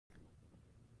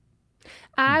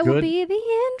I will Good. be the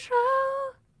intro.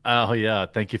 Oh yeah,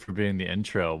 thank you for being the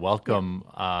intro. Yeah. Welcome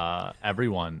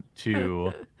everyone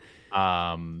to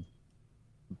um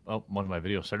one of my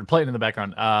videos started playing in the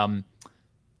background.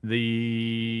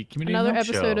 The community Another no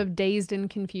episode show. of Dazed and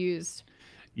Confused.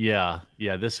 Yeah,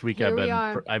 yeah, this week Here we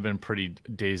are. I've been pretty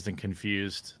dazed and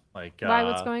confused. Why,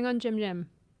 what's going on, Jim Jim?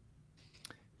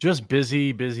 Just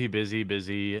busy.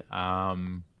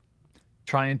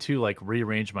 Trying to like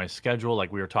rearrange my schedule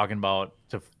like we were talking about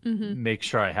to Mm-hmm. make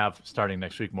sure I have starting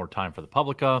next week more time for the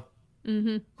Publica.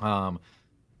 Mm-hmm. Um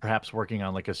Perhaps working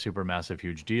on like a super massive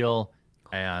huge deal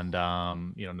and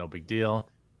no big deal,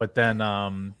 but then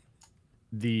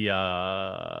the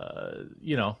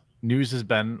news has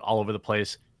been all over the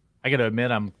place. I gotta admit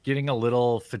I'm getting a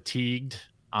little fatigued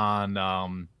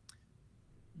on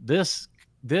this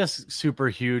super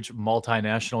huge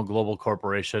multinational global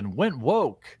corporation went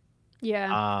woke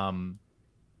Yeah. um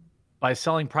by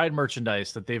selling pride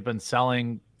merchandise that they've been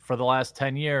selling for the last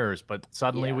 10 years, but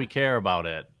suddenly Yeah. we care about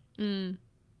it. Mm.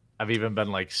 I've even been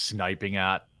like sniping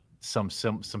at some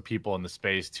people in the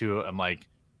space too. I'm like,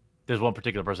 there's one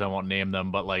particular person, I won't name them,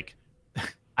 but like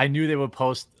I knew they would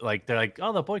post like they're like,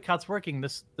 oh, the boycott's working.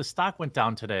 The stock went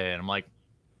down today, and I'm like,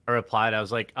 I replied, I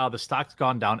was like, oh, the stock's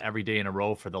gone down every day in a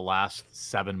row for the last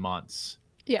 7 months.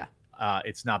 Yeah.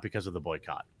 It's not because of the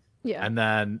boycott. Yeah. And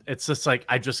then it's just like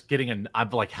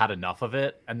I've like had enough of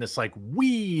it, and this like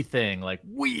we thing, like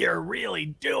we are really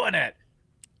doing it.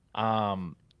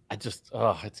 I just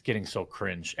it's getting so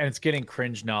cringe, and it's getting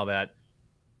cringe now that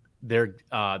they're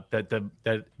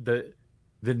the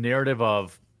narrative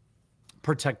of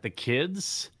protect the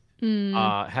kids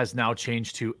Mm. has now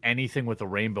changed to anything with a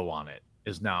rainbow on it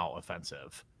is now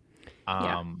offensive.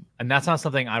 Yeah. And that's not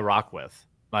something I rock with.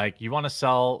 Like, you want to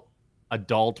sell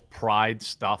adult pride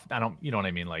stuff, I don't, you know what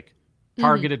I mean, like Mm-hmm.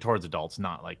 targeted towards adults,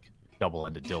 not like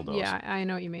double-ended dildos. Yeah, I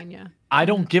know what you mean. Yeah. I I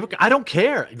don't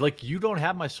care. Like, you don't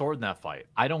have my sword in that fight.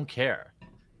 I don't care.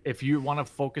 If you want to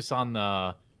focus on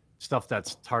the stuff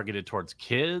that's targeted towards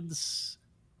kids,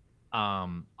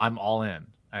 I'm all in.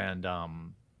 And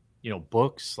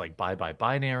books like Bye Bye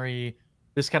Binary,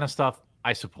 this kind of stuff,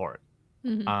 I support.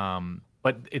 Mm-hmm.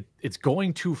 But it's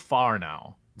going too far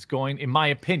now. It's going, in my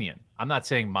opinion. I'm not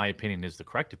saying my opinion is the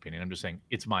correct opinion. I'm just saying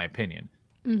it's my opinion,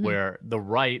 Mm-hmm. where the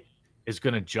right is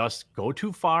going to just go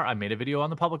too far. I made a video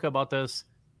on the Public about this.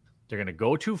 They're going to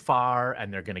go too far,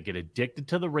 and they're going to get addicted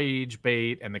to the rage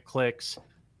bait and the clicks,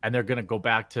 and they're going to go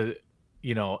back to,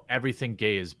 everything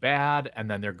gay is bad, and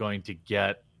then they're going to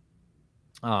get,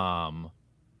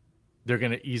 they're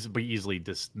going to be easily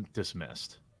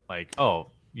dismissed. Like,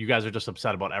 oh, you guys are just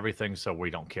upset about everything, so we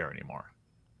don't care anymore.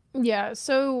 Yeah.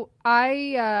 So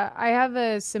I have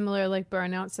a similar like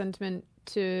burnout sentiment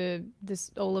to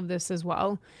this all of this as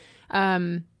well.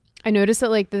 Um, I noticed that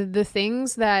like the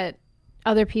things that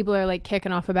other people are like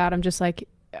kicking off about, I'm just like,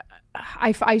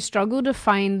 I struggle to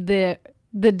find the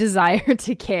desire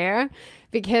to care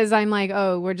because I'm like,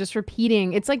 oh, we're just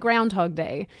repeating. It's like Groundhog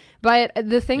Day. But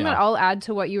the thing that Yeah. I'll add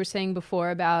to what you were saying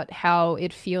before about how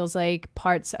it feels like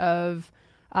parts of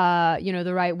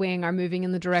the right wing are moving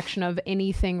in the direction of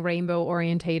anything rainbow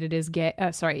orientated is gay.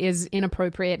 Sorry, is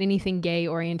inappropriate. Anything gay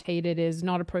orientated is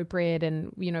not appropriate,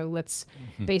 and let's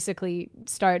Mhm. basically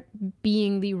start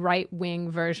being the right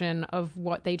wing version of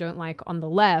what they don't like on the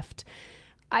left.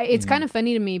 It's kind Mhm. of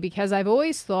funny to me because I've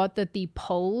always thought that the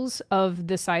poles of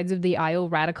the sides of the aisle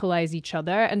radicalize each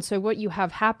other. And so what you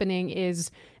have happening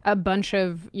is a bunch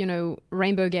of,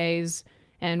 rainbow gays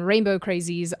and rainbow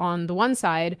crazies on the one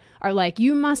side are like,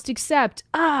 you must accept,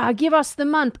 give us the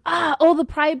month, all the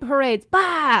pride parades,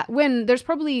 when there's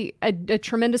probably a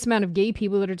tremendous amount of gay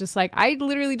people that are just like, I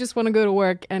literally just want to go to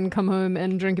work and come home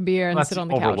and drink a beer and That's sit the on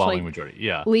the couch. overwhelming Like, majority.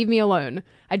 Yeah. leave me alone.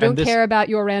 I And don't this, care about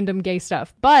your random gay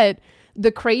stuff. But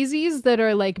the crazies that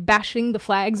are like bashing the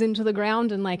flags into the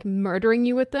ground and like murdering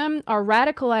you with them are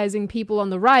radicalizing people on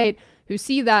the right who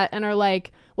see that and are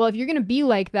like, well, if you're going to be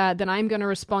like that, then I'm going to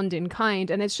respond in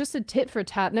kind. And it's just a tit for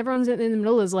tat. And everyone's in the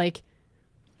middle is like,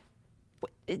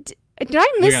 did I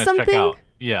you're miss going to check something? out.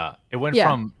 Yeah. It went Yeah.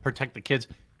 from protect the kids.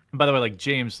 And by the way, like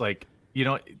James, like,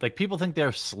 like people think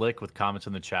they're slick with comments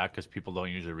in the chat because people don't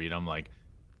usually read them. Like,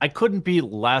 I couldn't be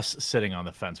less sitting on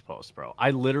the fence post, bro.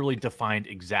 I literally defined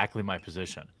exactly my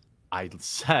position. I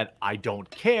said I don't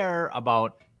care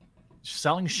about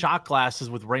selling shot glasses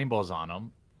with rainbows on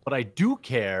them, but I do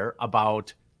care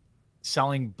about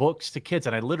selling books to kids.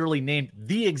 And I literally named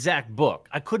the exact book.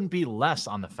 I couldn't be less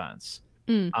on the fence.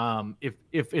 Mm.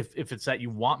 If it's that you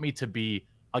want me to be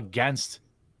against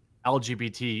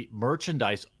LGBT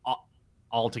merchandise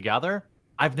altogether,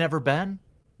 I've never been.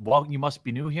 Well, you must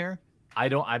be new here. I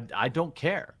don't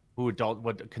care.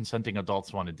 what consenting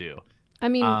adults want to do. I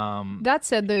mean, Um, that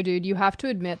said though, dude, you have to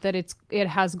admit that it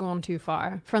has gone too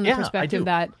far from the yeah, I perspective do.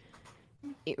 that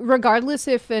regardless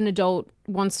if an adult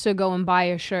wants to go and buy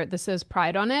a shirt that says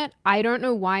pride on it, I don't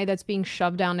know why that's being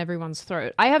shoved down everyone's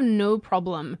throat. I have no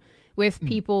problem with Mm.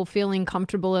 people feeling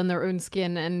comfortable in their own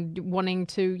skin and wanting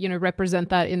to, represent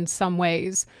that in some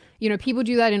ways. People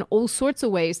do that in all sorts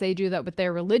of ways. They do that with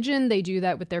their religion, they do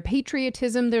that with their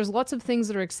patriotism. There's lots of things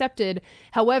that are accepted.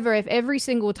 However, if every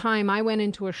single time I went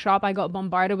into a shop, I got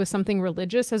bombarded with something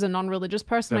religious as a non religious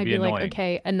person, That'd I'd be be like, annoying.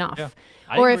 okay, Yeah, enough.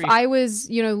 I Or if agree. I was,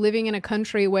 living in a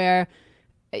country where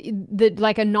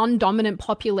like a non-dominant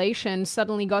population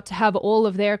suddenly got to have all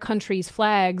of their country's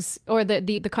flags or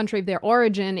the country of their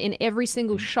origin in every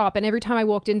single Mm. shop, and every time I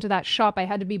walked into that shop I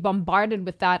had to be bombarded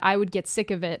with that, I would get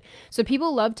sick of it. So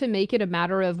people love to make it a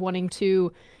matter of wanting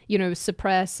to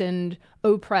suppress and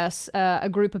oppress a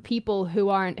group of people who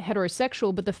aren't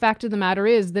heterosexual, but the fact of the matter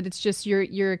is that it's just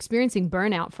you're experiencing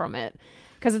burnout from it.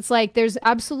 Because it's like there's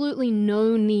absolutely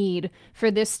no need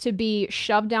for this to be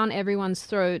shoved down everyone's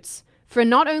throats for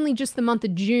not only just the month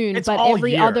of June, It's but all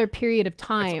every year. other period of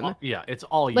time. It's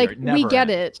all year. Like It we never get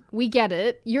ends. it. We get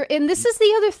it. And this is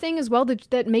the other thing as well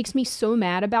that makes me so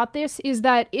mad about this is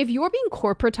that if you're being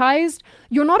corporatized,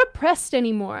 you're not oppressed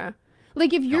anymore.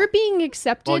 Like if you're No. being Well,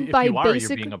 accepted if by you are, you're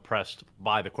basic being oppressed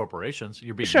by the corporations.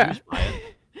 You're being sure. used by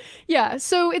it. Yeah,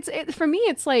 so for me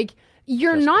it's like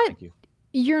you're Jessica, not thank you.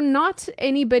 you're not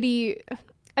anybody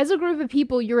as a group of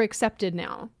people, you're accepted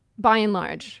now by and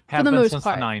large for Have the been most since the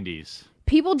part. '90s.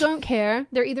 People don't care.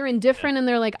 They're either Yeah. indifferent and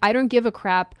they're like, I don't give a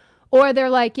crap, or they're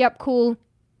like, yep, cool,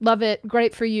 love it,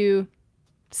 great for you,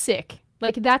 sick.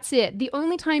 Like that's it. The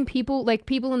only time people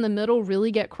in the middle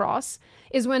really get cross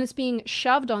is when it's being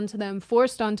shoved onto them,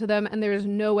 forced onto them, and there is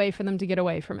no way for them to get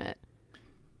away from it.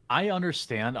 I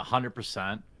understand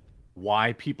 100%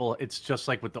 why people. It's just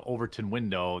like with the Overton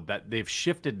window that they've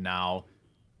shifted now,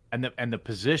 and the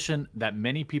position that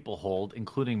many people hold,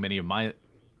 including many of my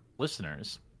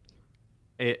listeners,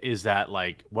 is that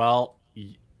like, well,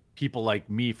 people like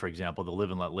me, for example, the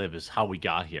live and let live is how we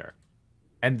got here,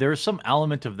 and there's some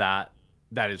element of that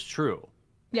that is true.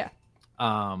 Yeah.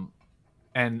 Um,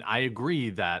 and I agree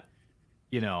that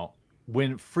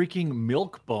when freaking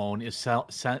Milkbone is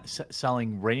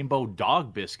selling rainbow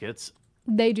dog biscuits,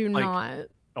 They do like, not.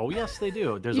 oh yes, they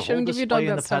do. There's You a whole shouldn't give your dog display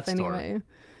in that the pet stuff store. anyway.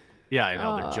 Yeah, I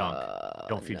know they're junk.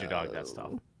 Don't feed your dog that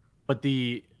stuff. No.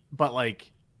 But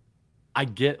like, I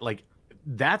get like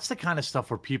that's the kind of stuff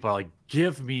where people are like,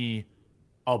 give me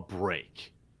a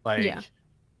break. Like, Yeah.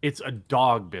 it's a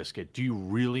dog biscuit. Do you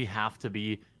really have to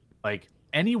be like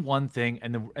any one thing?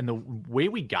 And the way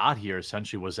we got here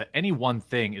essentially was that any one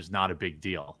thing is not a big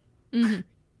deal. Hmm.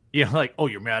 Like, oh,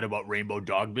 you're mad about rainbow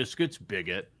dog biscuits,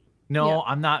 bigot. Yeah. No,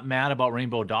 I'm not mad about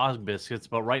rainbow dog biscuits,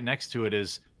 but right next to it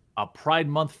is a Pride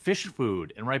Month fish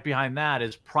food, and right behind that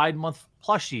is Pride Month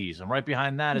plushies, and right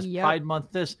behind that is Yep. Pride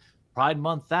Month this, Pride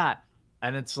Month that,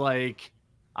 and it's like,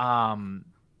 I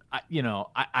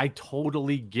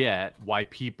totally get why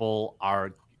people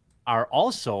are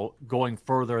also going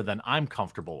further than I'm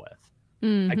comfortable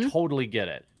with. I Hmm. totally get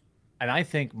it, and I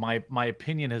think my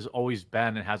opinion has always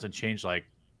been and hasn't changed. Like,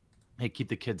 hey, keep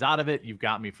the kids out of it. You've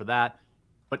got me for that.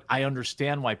 But I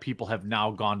understand why people have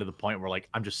now gone to the point where like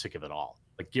I'm just sick of it all.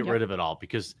 Like get Yep. rid of it all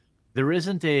because there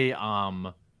isn't a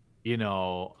you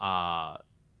know,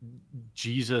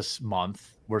 Jesus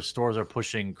month where stores are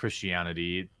pushing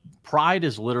Christianity. Pride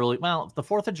is literally the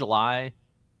 4th of July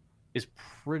is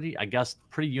pretty, I guess,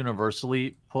 pretty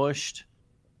universally pushed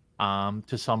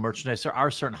to sell merchandise. There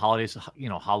are certain holidays,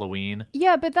 Halloween.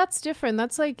 Yeah, but that's different.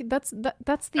 That's like that's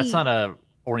That's the not a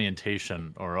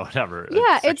orientation or whatever.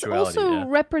 yeah, it's Sexuality, also yeah.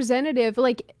 representative.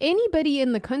 Like anybody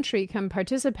in the country can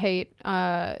participate,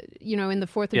 in the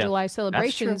Fourth of Yeah, July that's true.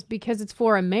 celebrations because it's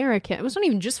for Americans. It's not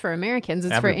even just for Americans.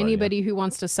 It's for Everybody, yeah. anybody who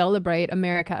wants to celebrate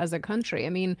America as a country. I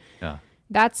mean, Yeah.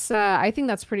 that's I think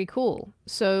that's pretty cool.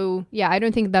 So yeah, I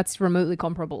don't think that's remotely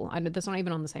comparable. That's not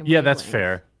even on the same. Yeah, that's wavelength.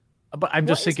 fair. But I'm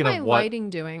just What is thinking my of what lighting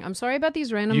doing? I'm sorry about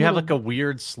these random. you have little... like a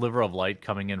weird sliver of light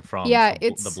coming in from Yeah, the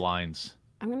it's. blinds.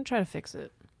 I'm gonna try to fix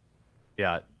it.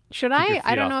 Yeah. Should Keep your I? I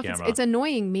feet don't off know if camera. it's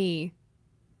annoying me.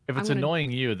 If it's I'm gonna-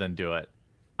 annoying you, then do it.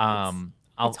 it's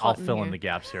I'll hot in fill in here. the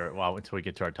gaps here until we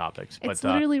get to our topics. It's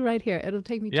But literally right here. It'll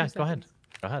take me. yeah, 2 go ahead. seconds.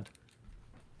 Go ahead.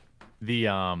 The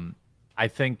I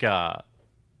think I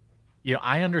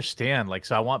understand, like,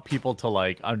 so I want people to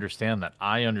like understand that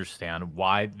I understand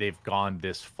why they've gone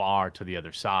this far to the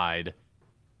other side,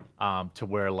 to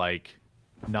where like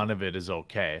none of it is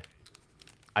okay.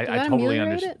 Did I that totally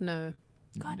ameliorate understand. it? No.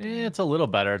 God damn. It's a little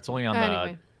better. It's only on the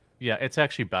Anyway, yeah, it's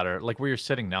actually better. Like where you're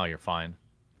sitting now, you're fine.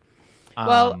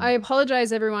 Well, I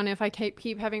apologize, everyone, if I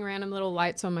keep having random little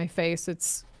lights on my face.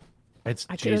 It's There's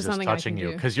Jesus nothing I touching can you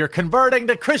do. because you're converting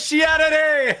to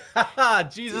Christianity.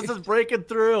 Jesus Dude. is breaking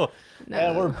through,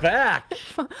 and we're No. back.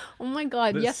 Oh my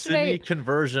God! The Yesterday, Sydney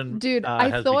conversion dude,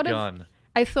 has begun.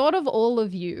 I thought of all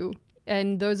of you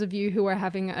and those of you who were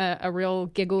having a real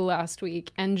giggle last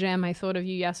week. And Jem, I thought of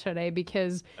you yesterday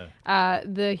because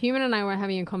the human and I were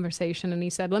having a conversation, and he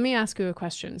said, "Let me ask you a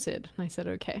question, Sid." And I said,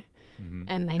 "Okay."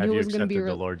 And I Have knew it you was going to be accepted the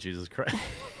real. Lord Jesus Christ?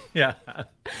 Yeah.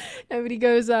 And he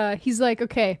goes, he's like,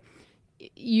 "Okay,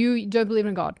 you don't believe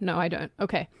in God?" "No, I don't."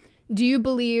 "Okay. Do you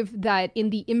believe that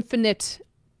in the infinite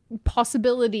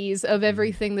possibilities of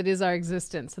everything that is our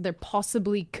existence, that there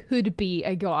possibly could be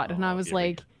a God?" And I was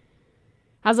like,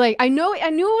 I knew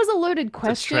it was a loaded It's a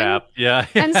question. trap. Yeah.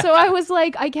 And so I was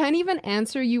like, I can't even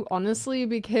answer you honestly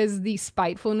because the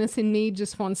spitefulness in me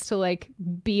just wants to like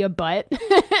be a butt.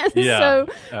 Yeah. So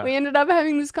we ended up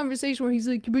having this conversation where he's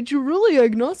like, "But you're really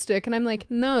agnostic." And I'm like,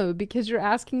 "No, because you're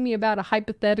asking me about a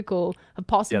hypothetical of Yeah, that's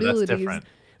possibilities." different.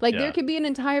 Like Yeah. there could be an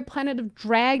entire planet of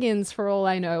dragons for all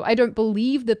I know. I don't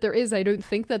believe that there is. I don't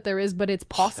think that there is, but it's That'd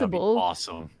be possible.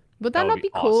 awesome. Would that would not be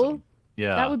cool? awesome.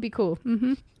 Yeah. That would be cool.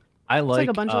 Mm-hmm. I It's like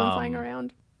a bunch of them flying um,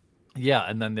 around. Yeah,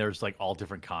 and then there's like all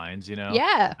different kinds,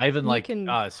 Yeah. I even You like can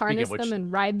speaking harness of which, them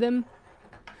and ride them.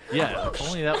 yeah, if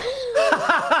only that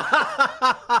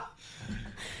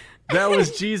that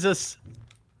was Jesus.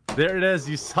 There it is.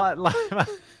 You saw it live.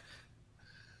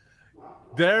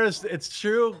 It's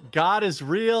true. God is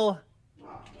real.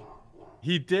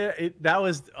 He did it. That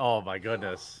was, oh my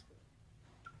goodness.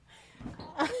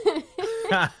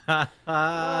 Oh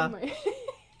my.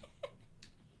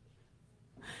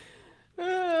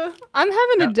 I'm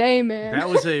having a day, man.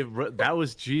 That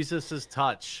was Jesus's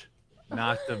touch.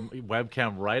 Knocked the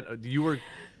webcam right.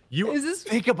 Is this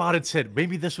Think about it, Sid.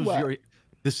 Maybe this was what?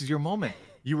 this is your moment.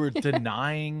 You were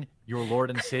denying your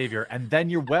Lord and Savior, and then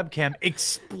your webcam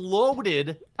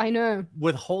exploded I know.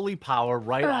 with holy power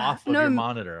right off of no, your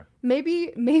monitor.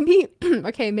 Maybe,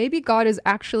 okay, maybe God is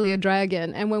actually a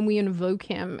dragon, and when we invoke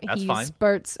him, That's he fine.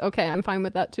 spurts. Okay, I'm fine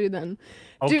with that too then.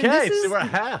 Okay, Dude, this so is,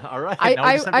 all right. I- Now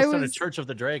we just have I to start a was- Church of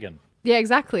the Dragon. yeah,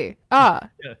 exactly.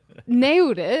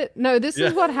 Nailed it. No, this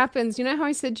is what happens. You know how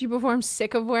I said to you before, I'm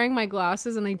sick of wearing my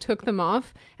glasses and I took them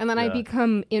off, and then I Yeah.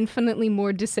 become infinitely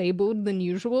more disabled than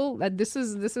usual. This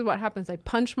is what happens. I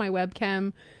punch my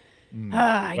webcam.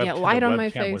 I get light on my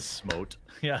webcam was face. smote.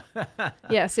 Yeah.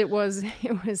 Yes, it was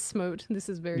smote. This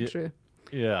is very true.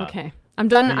 Yeah. Okay. I'm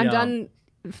done. The, I'm done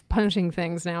punching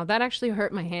things now. That actually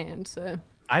hurt my hand, so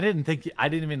I didn't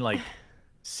even like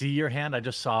see your hand. I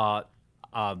just saw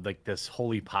like this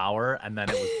holy power, and then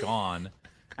it was gone.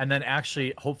 And then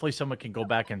actually, hopefully someone can go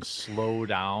back and slow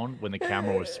down when the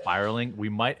camera was spiraling. We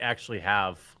might actually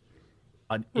have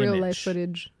an real image. life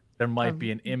footage There might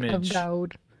be an of image.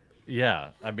 God. Yeah.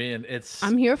 I mean, it's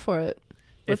I'm here for it.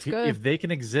 Let's go. if they can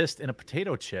exist in a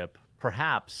potato chip,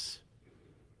 perhaps,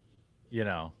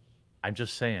 I'm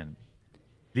just saying.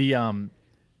 The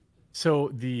so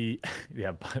the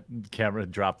yeah, camera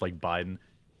dropped like Biden.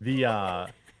 The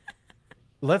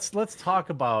let's talk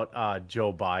about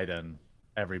Joe Biden,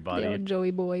 everybody. Yeah,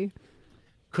 Joey boy.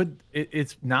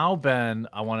 It's now been,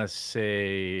 I want to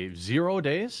say, 0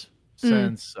 days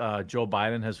since Joe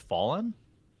Biden has fallen.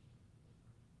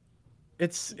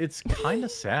 It's kind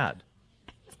of sad.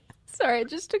 Sorry, it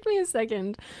just took me a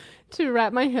second to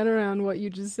wrap my head around what you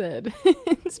just said.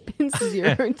 It's been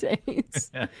 0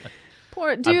 days.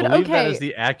 Poor dude. I believe that Okay, is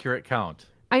the accurate count.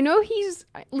 I know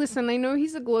listen, I know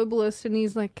he's a globalist and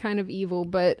he's like kind of evil,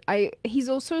 but he's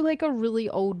also like a really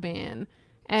old man.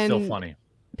 And Still funny.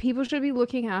 people should be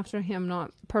looking after him,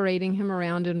 not parading him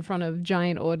around in front of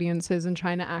giant audiences and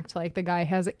trying to act like the guy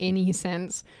has any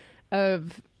sense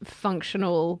of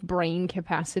functional brain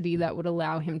capacity that would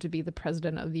allow him to be the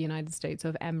president of the United States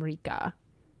of America.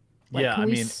 Like, Yeah, can I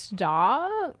we mean,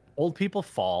 stop? old people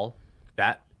fall.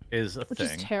 That is a Which thing.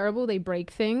 is terrible. They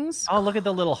break things. Oh, look at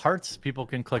the little hearts. People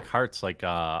can click hearts like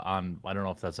on, I don't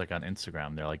know if that's like on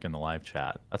Instagram. They're like in the live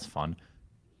chat. That's fun.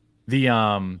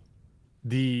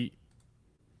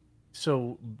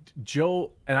 So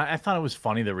Joe, and I thought it was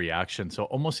funny, the reaction. So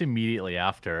almost immediately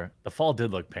after, the fall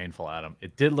did look painful at him.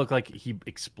 It did look like he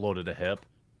exploded a hip,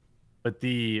 but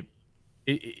there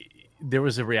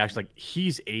was a reaction like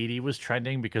he's 80 was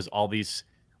trending because all these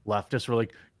leftists were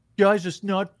like, guys, it's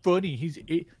not funny.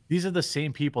 These are the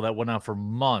same people that went on for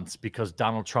months because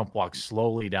Donald Trump walked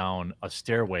slowly down a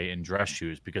stairway in dress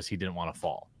shoes because he didn't want to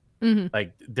fall.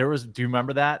 Like do you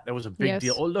remember that? That was a big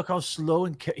deal. Yes. Oh, look how slow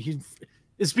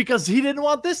it's because he didn't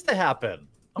want this to happen.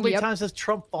 How many Yep. times has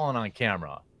Trump fallen on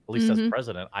camera? At least as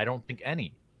president, I don't think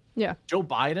any. Yeah. Joe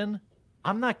Biden,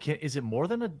 I'm not kidding. Is it more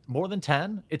than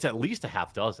 10? It's at least a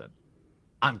half dozen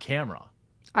on camera.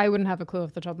 I wouldn't have a clue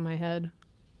off the top of my head.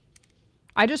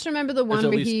 I just remember the There's one at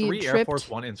where least he 3 Air Force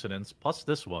tripped. One incidents plus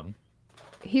this one.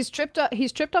 He's tripped up.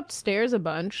 He's tripped upstairs a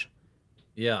bunch,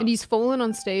 Yeah. and he's fallen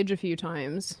on stage a few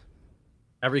times.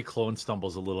 Every clone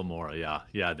stumbles a little more. Yeah.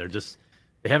 Yeah,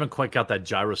 they haven't quite got that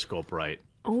gyroscope right.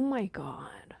 Oh my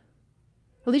god.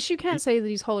 At least you can't say that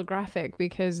he's holographic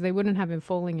because they wouldn't have him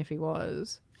falling if he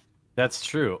was. That's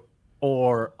true.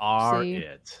 Or are See?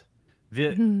 it?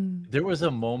 There was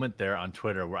a moment there on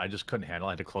Twitter where I just couldn't handle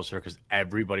it. I had to close her because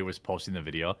everybody was posting the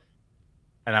video,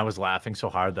 and I was laughing so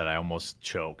hard that I almost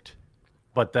choked.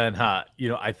 But then, I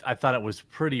thought it was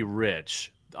pretty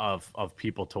rich of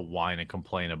people to whine and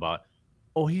complain about.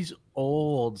 Oh, he's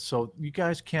old, so you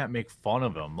guys can't make fun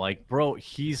of him. Like, bro,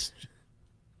 he's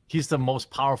the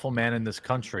most powerful man in this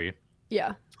country.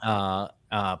 Yeah.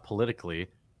 Politically,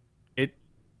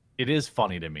 it is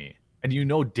funny to me. And you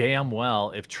know damn well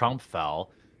if Trump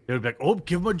fell, they would be like, "Oh,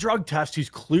 give him a drug test.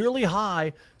 He's clearly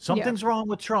high. Something's wrong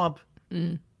with Trump."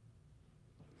 Mm.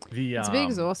 The It's a bit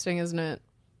exhausting, isn't it?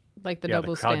 Like the yeah,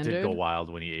 double the crowd standard. did go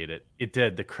wild when he ate it. It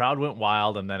did. The crowd went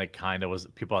wild, and then it kind of was.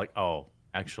 People are like, "Oh,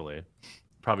 actually,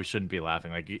 probably shouldn't be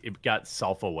laughing." Like it got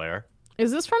self-aware.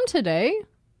 Is this from today?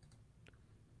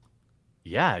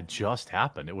 Yeah, it just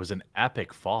happened. It was an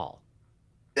epic fall.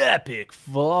 Epic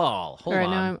fall. Hold All right,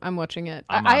 on. now I'm watching it.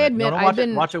 I'm I on it. admit No, I've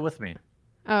been watch it with me.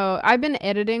 Oh, I've been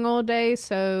editing all day,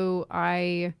 so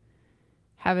I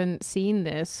haven't seen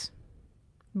this.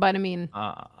 But I mean,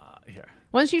 Here.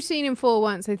 once you've seen him full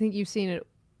once, I think you've seen it,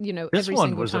 This every one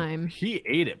single was time. he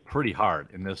ate it pretty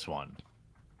hard in this one.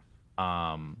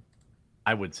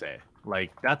 I would say.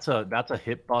 Like that's a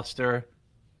hip buster.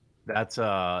 That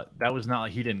was not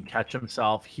like he didn't catch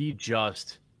himself. He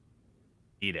just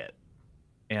ate it.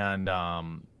 And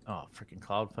oh, freaking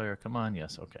Cloudflare, come on.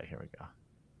 Yes, okay, here we go.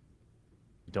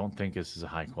 Don't think this is a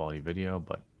high quality video,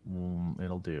 but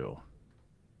it'll do.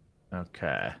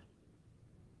 Okay.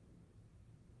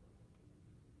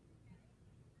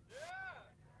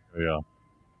 Here we go.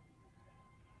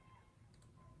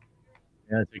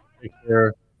 Yeah, take a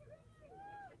picture.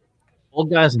 Old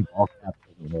guys in ball caps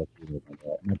doesn't work either.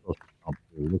 And that goes for Trump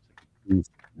too. He looks like he's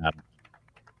mad.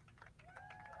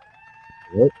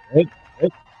 Wait.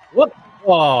 What?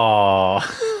 Oh.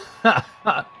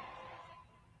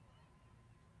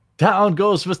 Down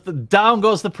goes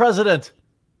the president.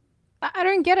 I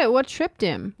don't get it. What tripped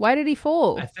him? Why did he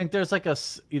fall? I think there's like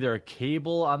either a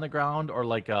cable on the ground or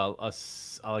like a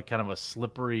like kind of a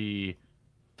slippery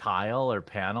tile or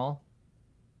panel.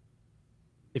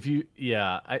 If you,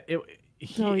 yeah,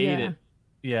 he ate it.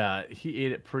 Yeah, he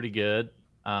ate it pretty good.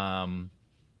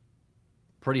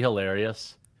 Pretty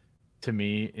hilarious to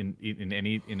me in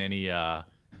any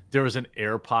there was an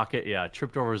air pocket. Yeah,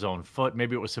 tripped over his own foot.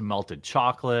 Maybe it was some melted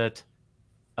chocolate,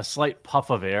 a slight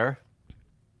puff of air.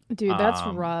 Dude, that's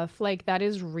rough. Like that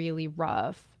is really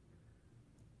rough.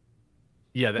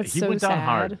 Yeah, That's he so went down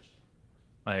hard. sad.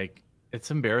 Like it's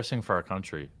embarrassing for our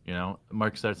country, you know.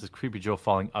 Mark starts this creepy Joe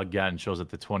falling again shows that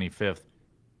the 25th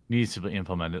needs to be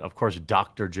implemented. Of course,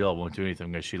 Dr. Jill won't do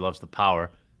anything because she loves the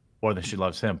power more than she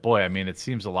loves him. Boy, I mean, it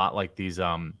seems a lot like these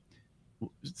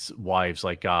wives,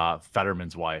 like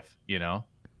Fetterman's wife, you know.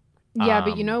 Yeah,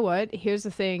 but you know what? Here's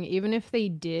the thing. Even if they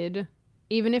did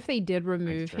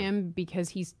remove him because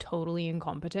he's totally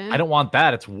incompetent. I don't want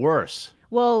that. It's worse.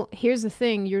 Well, here's the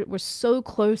thing. We're so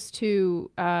close to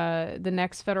the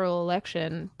next federal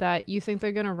election that you think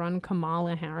they're going to run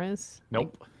Kamala Harris?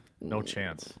 Nope. No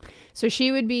chance. So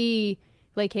she would be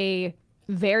like a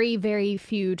very, very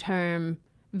few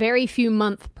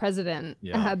month president,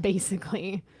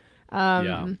 basically.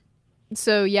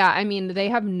 So, yeah, I mean, they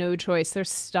have no choice. They're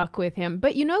stuck with him.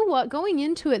 But you know what? Going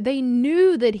into it, they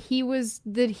knew that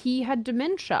he had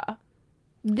dementia.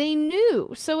 They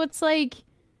knew. So it's like,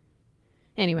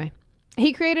 anyway,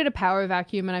 he created a power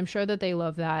vacuum, and I'm sure that they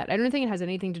love that. I don't think it has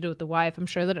anything to do with the wife. I'm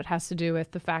sure that it has to do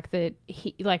with the fact that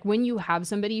when you have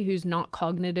somebody who's not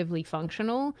cognitively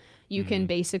functional, you can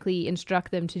basically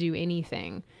instruct them to do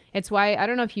anything. It's why, I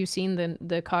don't know if you've seen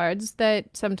the cards that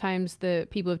sometimes the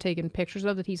people have taken pictures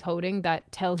of that he's holding that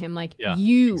tell him, like,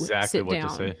 you exactly sit what down.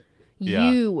 To say.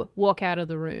 You walk out of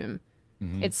the room.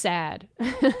 It's sad.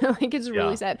 Like, it's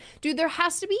really sad. Dude, there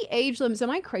has to be age limits. Am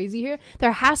I crazy here?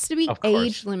 There has to be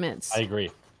age limits. I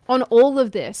agree. On all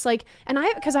of this. Like,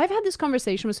 because I've had this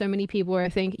conversation with so many people where I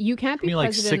think you can't be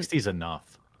president. Like 60's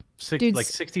enough. Dude, like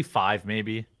 65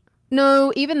 maybe.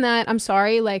 No, even that. I'm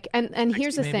sorry. Like, and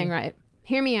here's the thing, right?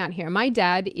 Hear me out here. My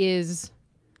dad is,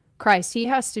 Christ, he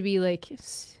has to be like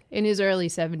in his early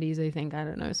 70s, I think. I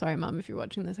don't know. Sorry, mom, if you're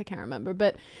watching this, I can't remember.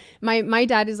 But my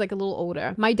dad is like a little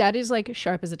older. My dad is like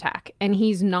sharp as a tack, and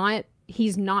he's not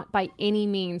by any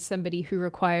means somebody who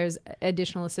requires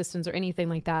additional assistance or anything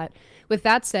like that. With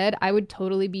that said, I would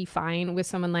totally be fine with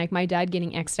someone like my dad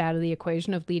getting X'd out of the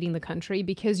equation of leading the country,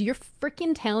 because you're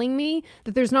freaking telling me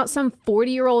that there's not some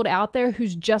 40-year-old out there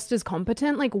who's just as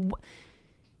competent. Like,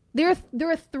 there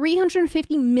are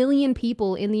 350 million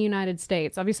people in the United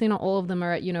States. Obviously, not all of them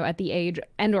are, at the age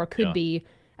and or could Yeah. be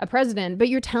a president. But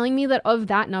you're telling me that of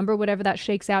that number, whatever that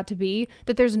shakes out to be,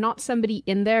 that there's not somebody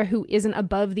in there who isn't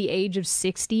above the age of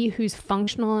 60 who's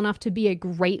functional enough to be a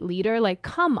great leader? Like,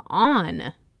 come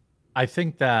on. I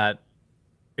think that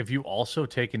if you also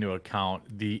take into account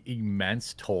the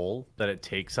immense toll that it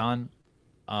takes on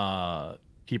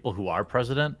people who are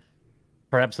president,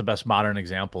 perhaps the best modern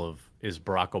example of is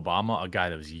Barack Obama, a guy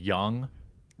that was young,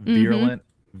 virulent,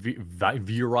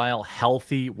 virile,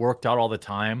 healthy, worked out all the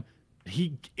time.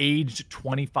 He aged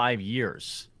 25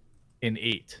 years in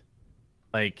 8.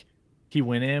 Like he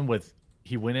went in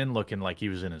looking like he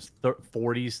was in his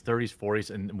 40s, 30s,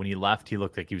 40s, and when he left, he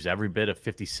looked like he was every bit of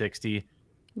 50, 60.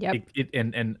 Yep.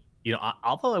 And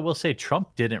although I will say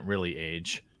Trump didn't really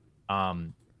age,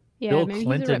 Yeah, Bill maybe he's a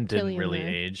Clinton didn't reptilian really there.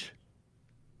 age.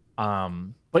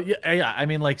 But yeah, I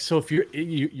mean, like, so if you're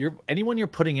anyone you're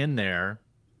putting in there,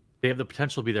 they have the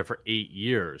potential to be there for 8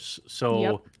 years. So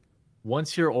Yep.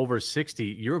 once you're over 60,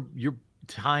 you're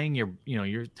tying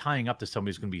you're tying up to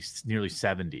somebody who's going to be nearly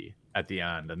 70 at the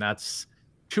end, and that's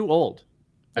too old.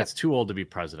 That's too old to be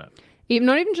president.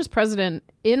 Not even just president,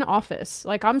 in office.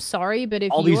 Like, I'm sorry, but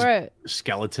if All you these are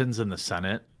skeletons in the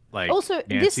Senate, like also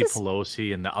this Nancy is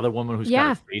Pelosi and the other woman who's got yeah.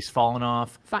 her face falling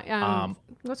off.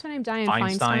 What's her name? Dianne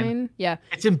Feinstein. Feinstein. Yeah.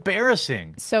 It's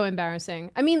embarrassing. So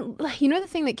embarrassing. I mean, the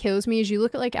thing that kills me is you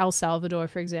look at like El Salvador,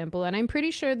 for example, and I'm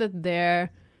pretty sure that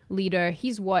their leader,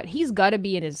 he's got to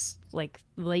be in his like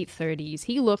late 30s.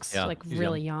 He looks Yeah, like he's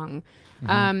really young.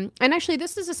 Mm-hmm. And actually,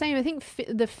 this is the same. I think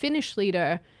the Finnish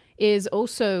leader is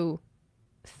also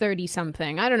 30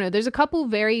 something. I don't know. There's a couple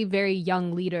very, very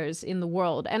young leaders in the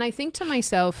world. And I think to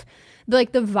myself,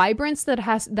 like the vibrance that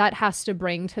has to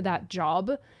bring to that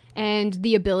job, and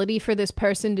the ability for this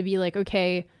person to be like,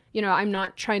 okay, I'm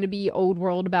not trying to be old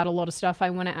world about a lot of stuff. I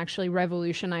want to actually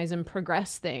revolutionize and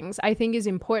progress things, I think is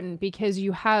important, because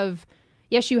you have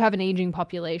an aging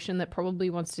population that probably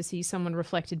wants to see someone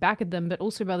reflected back at them. But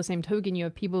also by the same token, you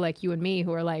have people like you and me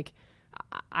who are like,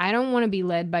 I don't want to be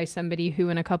led by somebody who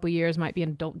in a couple years might be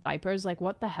in adult diapers. Like,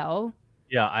 what the hell?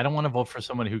 Yeah, I don't want to vote for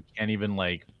someone who can't even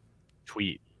like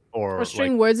tweet Or or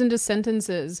string words into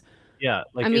sentences. yeah,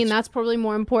 like I mean, that's probably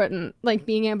more important, like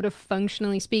being able to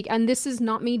functionally speak. And this is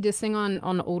not me dissing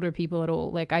on older people at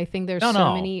all. Like, I think there's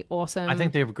so many awesome. I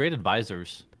think they have great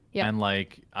advisors. Yeah. And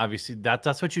like obviously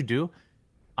that's what you do.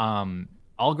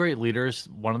 All great leaders,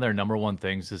 one of their number one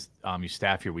things is you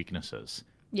staff your weaknesses.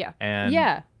 Yeah. And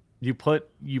yeah.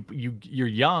 you're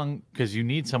young because you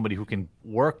need somebody who can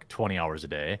work 20 hours a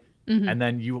day, and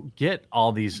then you get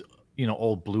all these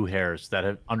old blue hairs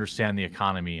that understand the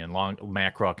economy and long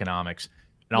macroeconomics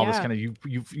and all this kind of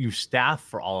you staff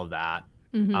for all of that,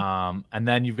 and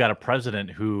then you've got a president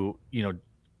who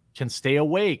can stay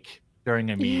awake during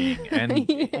a meeting, and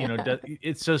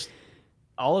it's just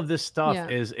all of this stuff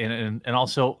is and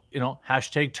also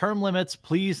hashtag term limits,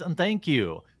 please and thank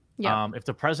you. If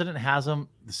the president has them,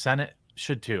 the Senate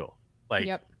should too.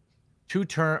 Like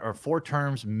 4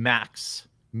 terms max.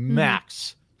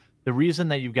 The reason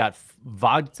that you've got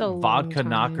vodka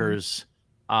knockers,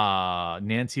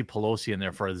 Nancy Pelosi in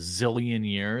there for a zillion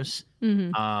years,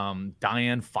 Dianne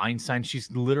Feinstein,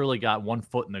 she's literally got one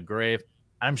foot in the grave.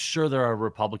 I'm sure there are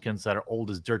Republicans that are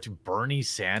old as dirt. Bernie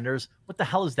Sanders, what the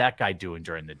hell is that guy doing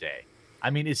during the day?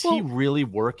 I mean, is he really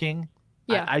working?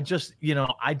 Yeah. I just,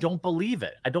 I don't believe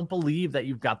it. I don't believe that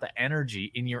you've got the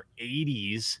energy in your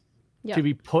 80s to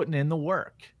be putting in the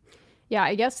work. Yeah,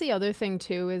 I guess the other thing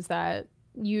too is that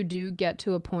you do get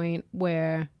to a point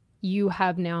where you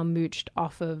have now mooched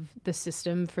off of the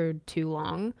system for too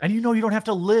long. And you don't have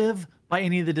to live by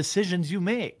any of the decisions you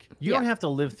make. You don't have to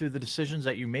live through the decisions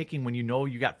that you're making when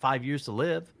you got 5 years to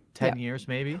live, 10 years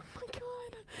maybe. Oh my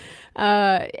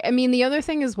God. I mean, the other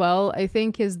thing as well, I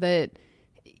think, is that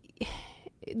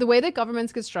the way that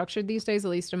governments get structured these days,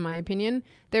 at least in my opinion,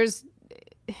 there's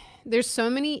so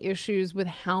many issues with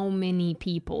how many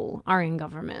people are in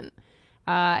government.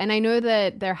 And I know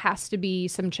that there has to be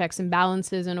some checks and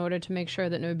balances in order to make sure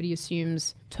that nobody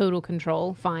assumes total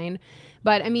control. Fine.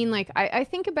 But I mean, like, I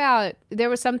think about, there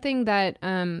was something that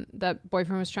that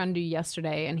boyfriend was trying to do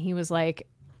yesterday, and he was like,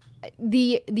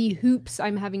 the hoops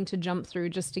I'm having to jump through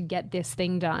just to get this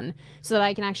thing done so that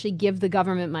I can actually give the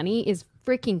government money is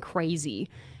freaking crazy.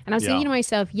 And I was Yeah. thinking to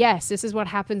myself, yes, this is what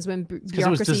happens when Because it was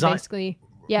bureaucracy designed. basically,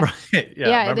 yeah, Right. Yeah.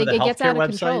 yeah, Remember the it gets healthcare out of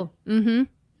website? control.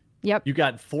 Yep. You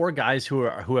got four guys who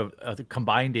have a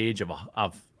combined age of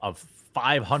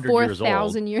 500 years old.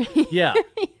 4,000 years. Yeah,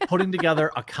 putting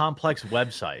together a complex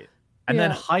website and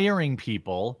then Yeah. hiring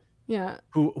people Yeah.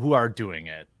 who are doing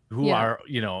it, who Yeah. are,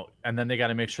 and then they got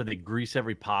to make sure they grease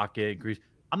every pocket, grease.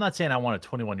 I'm not saying I want a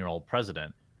 21-year-old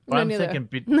president, but No, I'm neither.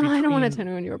 thinking No, I don't want a between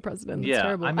 10-year president. That's yeah, I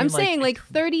terrible. I'm mean saying like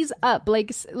 30s up,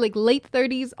 like late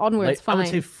 30s onwards. I would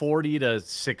Fine. say 40 to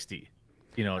 60.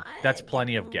 That's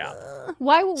plenty of gap.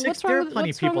 Why? There are plenty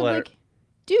of people that are. Like,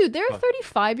 dude? There are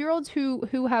 35-year-olds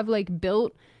who have like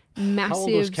built How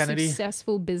old was massive, Kennedy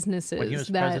successful businesses. when he was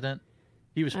that, president?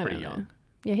 He was I pretty don't know. young.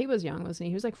 Yeah, he was young, wasn't he?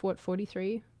 He was like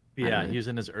 43. Yeah, he was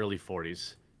in his early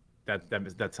 40s.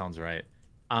 That sounds right.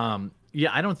 Yeah,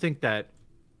 I don't think that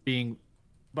being,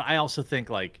 but I also think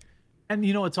like, and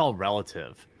it's all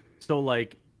relative. So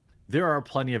like, there are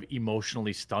plenty of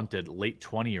emotionally stunted late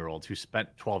 20-year-olds who spent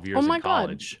 12 years Oh my in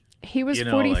college. God, he was You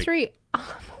know, 43. I'm a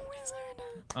wizard.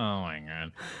 Oh my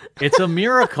God, it's a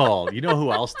miracle. You know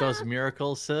who else does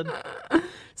miracles, Sid?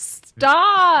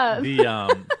 Stop.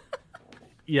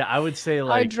 Yeah, I would say Our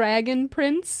like dragon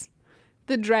prince,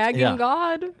 the dragon Yeah.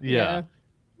 god. Yeah.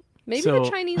 Maybe So- the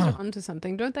Chinese are onto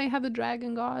something. Don't they have a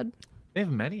dragon god? They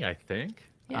have many, I think.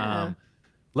 Yeah.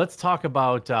 Let's talk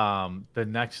about the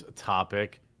next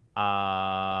topic.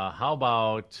 How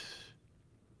about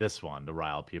this one to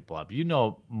rile people up? You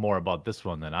know more about this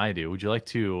one than I do. Would you like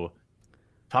to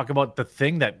talk about the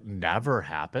thing that never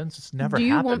happens? It's never Do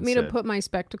you happened, want me to Sid. put my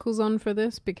spectacles on for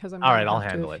this? Because I'm All gonna right, I'll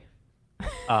have to handle if- it.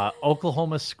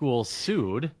 Oklahoma school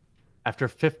sued after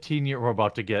 15 years. We're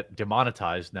about to get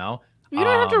demonetized now. You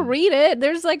don't have to read it.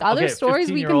 There's like other Okay, stories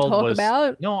we can 15-year-old talk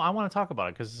about. No, I want to talk about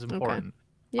it because it's important.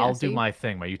 Yeah, I'll see? do my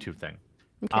thing, my YouTube thing.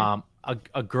 Okay.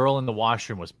 A girl in the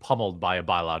washroom was pummeled by a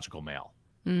biological male.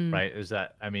 Mm. Right? Is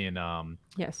that? I mean,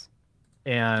 Yes.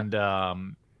 and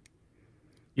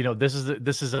this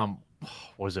is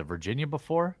was it Virginia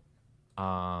before?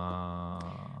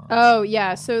 Oh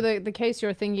yeah. So the case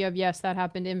you're thinking of, yes, that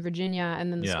happened in Virginia,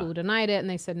 and then the Yeah. school denied it, and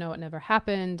they said no, it never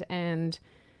happened, and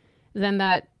then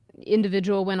that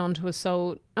individual went on to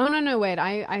assault. Oh no, wait.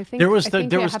 I think There was I think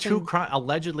there it was happened... two crime.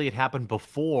 Allegedly, it happened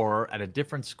before at a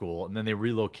different school, and then they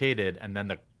relocated, and then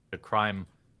the crime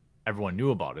everyone knew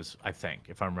about is, I think,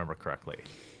 if I remember correctly.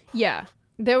 Yeah.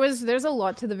 There's a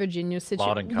lot to the Virginia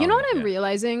situation. Loudoun You know what County, I'm yeah.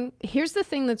 realizing? Here's the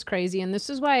thing that's crazy, and this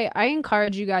is why I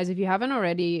encourage you guys, if you haven't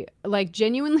already, like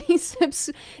genuinely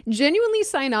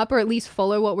sign up or at least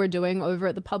follow what we're doing over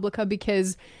at the Publica,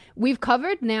 because we've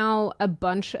covered now a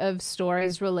bunch of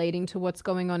stories relating to what's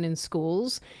going on in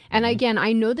schools. And again,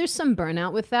 I know there's some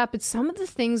burnout with that, but some of the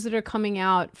things that are coming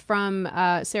out from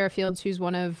Sarah Fields, who's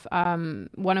one of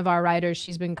our writers,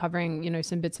 she's been covering,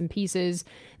 some bits and pieces.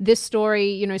 This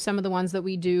story, some of the ones that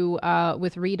we do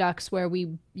with Redux, where we,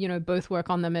 both work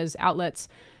on them as outlets.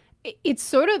 It's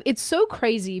so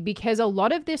crazy because a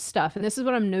lot of this stuff, and this is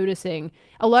what I'm noticing,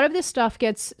 a lot of this stuff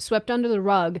gets swept under the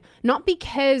rug, not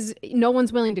because no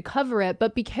one's willing to cover it,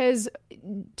 but because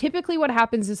typically what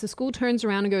happens is the school turns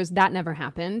around and goes, that never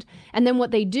happened. And then what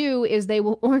they do is they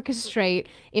will orchestrate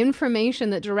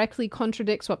information that directly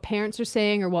contradicts what parents are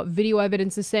saying or what video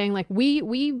evidence is saying. Like we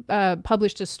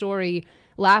published a story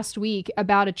last week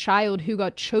about a child who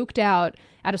got choked out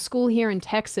at a school here in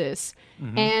Texas.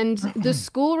 And the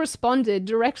school responded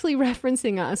directly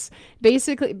referencing us,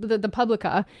 basically the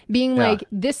Publica, being Yeah. like,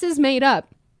 this is made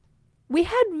up. We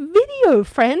had video,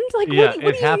 friend. Like, Yeah, what it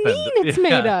do you happened. mean it's Yeah,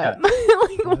 made up?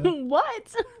 yeah. Like,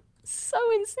 what? So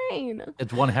insane.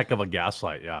 It's one heck of a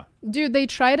gaslight, yeah. Dude, they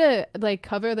try to like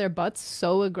cover their butts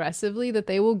so aggressively that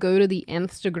they will go to the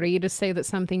nth degree to say that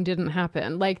something didn't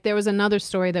happen. Like there was another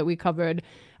story that we covered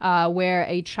where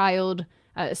a child,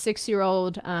 a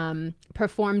 6-year-old,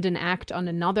 performed an act on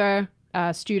another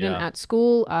student Yeah. at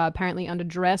school, apparently under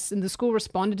duress. And the school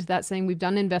responded to that saying, we've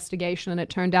done an investigation, and it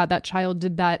turned out that child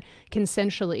did that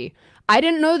consensually. I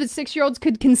didn't know that 6-year-olds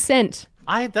could consent.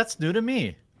 That's new to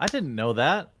me. I didn't know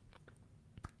that.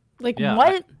 Like, Yeah,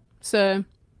 what? So,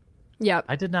 yeah.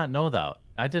 I did not know that.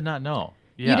 I did not know.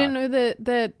 Yeah. You didn't know that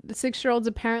the 6-year-olds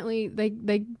apparently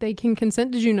they can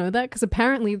consent. Did you know that? Because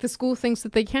apparently the school thinks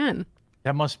that they can.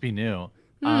 That must be new.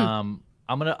 Hmm.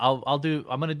 We're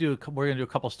gonna do a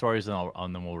couple stories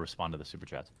and then we'll respond to the super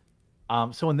chats.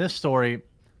 So in this story,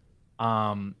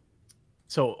 so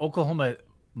Oklahoma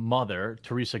mother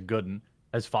Teresa Gooden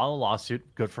has filed a lawsuit,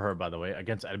 good for her by the way,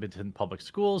 against Edmonton Public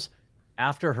Schools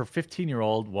after her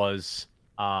 15-year-old was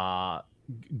uh,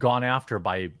 gone after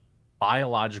by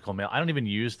biological male. I don't even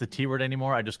use the T word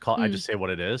anymore. I Mm. just say what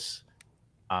it is,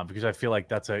 because I feel like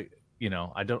that's a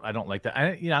I don't like that.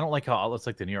 I don't like how outlets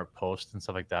like the New York Post and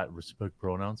stuff like that respect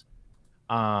pronouns.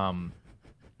 Um.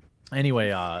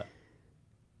 Anyway,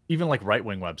 even like right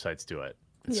wing websites do it.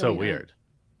 It's Yeah, so we don't. weird.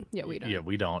 Yeah, we Yeah, don't.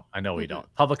 we don't. I know we Mm-mm.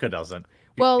 don't. Publica doesn't.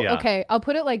 Well, Yeah. okay, I'll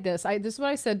put it like this. This is what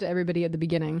I said to everybody at the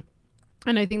beginning.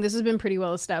 And I think this has been pretty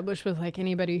well established with like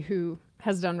anybody who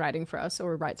has done writing for us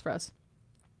or writes for us.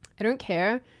 I don't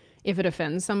care if it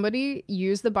offends somebody,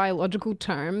 use the biological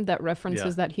term that Yeah.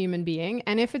 references that human being.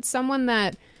 And if it's someone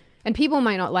that, and people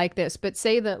might not like this, but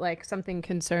say that like something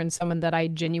concerns someone that I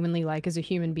genuinely like as a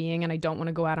human being and I don't want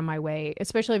to go out of my way,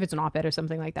 especially if it's an op ed or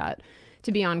something like that,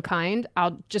 to be unkind,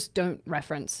 I'll just don't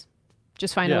reference.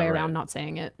 Just find a Yeah. way Right. around not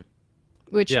saying it.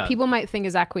 Which Yeah. people might think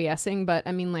is acquiescing, but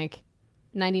I mean, like,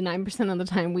 99% of the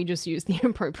time we just use the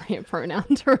appropriate pronoun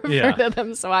to refer Yeah. to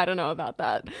them, so I don't know about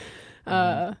that.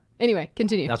 Mhm. Anyway,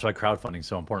 continue. That's why crowdfunding is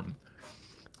so important.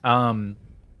 Um,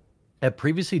 As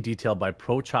previously detailed by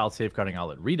pro-child safeguarding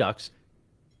outlet Redux,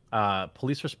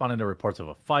 police responded to reports of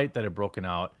a fight that had broken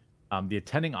out. The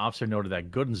attending officer noted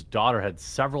that Gooden's daughter had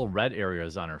several red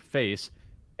areas on her face,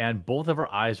 and both of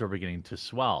her eyes were beginning to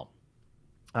swell.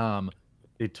 Um,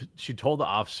 she told the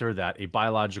officer that a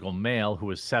biological male who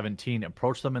was 17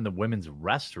 approached them in the women's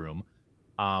restroom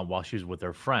while she was with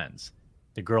her friends.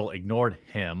 The girl ignored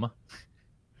him.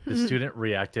 The student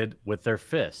reacted with their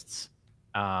fists,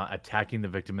 attacking the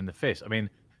victim in the face. I mean,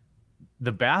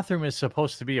 the bathroom is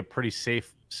supposed to be a pretty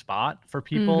safe spot for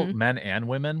people, Mm-hmm. men and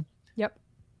women. Yep.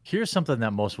 Here's something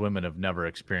that most women have never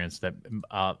experienced, that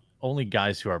only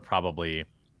guys who are probably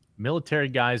military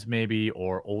guys, maybe,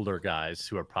 or older guys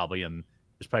who are probably in,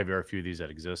 there's probably very few of these that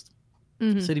exist.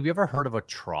 Mm-hmm. So, have you ever heard of a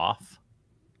trough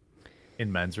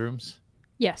in men's rooms?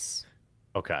 Yes.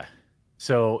 Okay.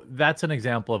 So, that's an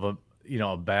example of a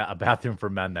bathroom for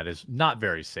men that is not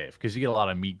very safe because you get a lot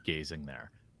of meat gazing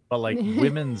there. But like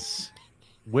women's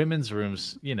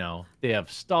rooms, they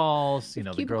have stalls. With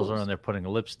The girls are cubicles. on there putting a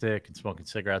lipstick and smoking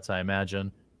cigarettes, I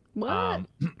imagine. What? Um,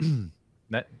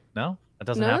 no, that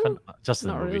doesn't No? happen. Just in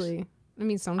the Not movies. really. I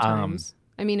mean, Um, sometimes.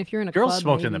 I mean, if you're in a Girls club,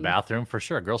 smoked in the maybe. bathroom for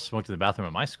sure. Girls smoked in the bathroom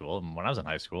at my school when I was in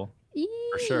high school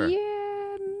for sure. Yeah,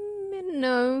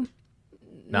 no. Not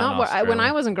in Not where when I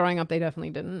Australia. wasn't growing up, they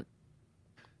definitely didn't.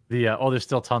 There's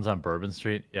still tons on Bourbon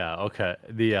Street. Yeah, okay.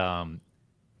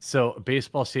 So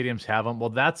baseball stadiums have them. Well,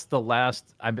 that's the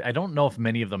last. I don't know if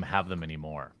many of them have them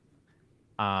anymore.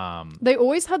 They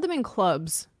always had them in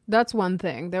clubs. That's one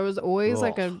thing. There was always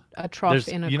like Ugh. a trough There's,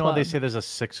 in a what they club. say? There's a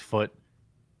 6 foot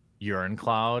urine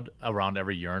cloud around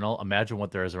every urinal. Imagine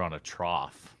what there is around a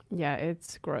trough. Yeah,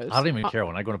 it's I gross. don't even care.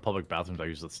 When I go to public bathrooms, I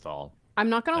use the stall. I'm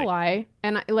not gonna Like, lie,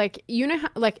 and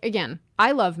like again,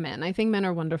 I love men. I think men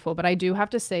are wonderful, but I do have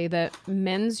to say that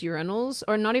men's urinals,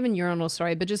 or not even urinals,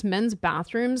 sorry, but just men's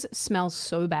bathrooms smell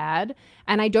so bad,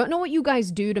 and I don't know what you guys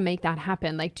do to make that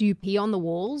happen. Like, do you pee on the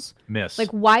walls? miss, Like,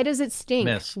 why does it stink?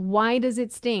 miss, Why does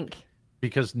it stink?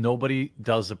 because nobody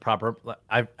does the proper.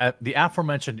 The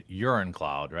aforementioned urine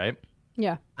cloud, right?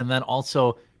 Yeah. And then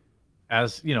also,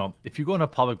 as you know, if you go in a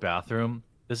public bathroom,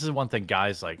 this is one thing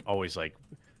guys like always like.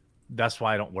 That's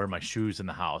why I don't wear my shoes in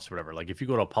the house or whatever. Like if you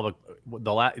go to a public,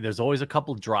 there's always a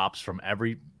couple drops from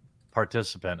every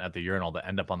participant at the urinal that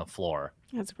end up on the floor,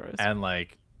 That's gross. and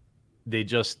like they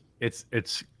just it's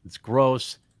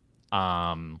gross.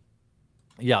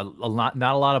 Yeah, not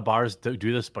a lot of bars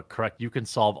do this, but correct, you can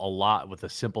solve a lot with a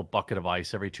simple bucket of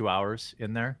ice every 2 hours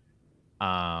in there.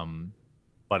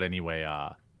 But anyway,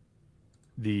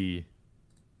 the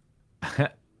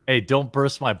hey, don't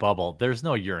burst my bubble. There's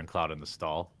no urine cloud in the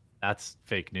stall. That's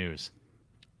fake news.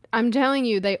 I'm telling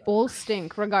you, they all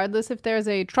stink, regardless if there's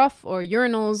a trough or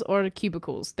urinals or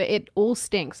cubicles. It all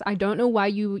stinks. I don't know why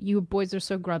you boys are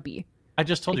so grubby. I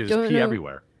just told I you don't there's pee know.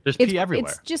 everywhere. There's pee everywhere.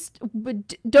 It's just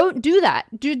don't do that.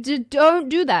 Don't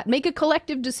do that. Make a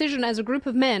collective decision as a group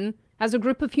of men, as a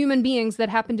group of human beings that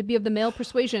happen to be of the male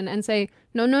persuasion, and say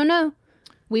no, no, no.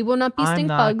 We will not be I'm stink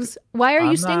not. bugs. Why are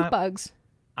you I'm stink not. bugs?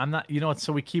 I'm not.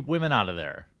 So we keep women out of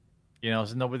there.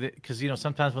 So nobody, because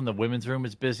sometimes when the women's room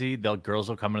is busy, girls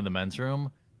will come into the men's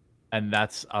room, and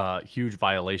that's a huge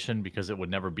violation because it would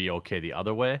never be okay the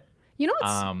other way. You know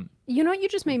what's you know what you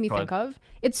just made me Go think ahead. of?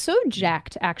 It's so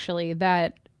jacked actually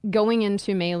that going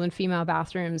into male and female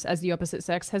bathrooms as the opposite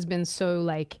sex has been so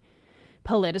like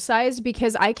politicized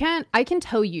because I can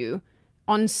tell you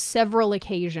on several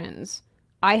occasions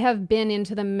I have been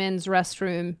into the men's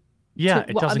restroom. Yeah,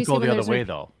 it doesn't Obviously go when the other there's way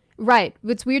though. right,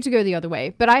 it's weird to go the other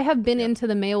way, but I have been into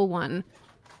the male one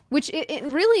Which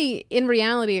it really, in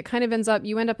reality, it kind of ends up,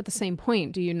 you end up at the same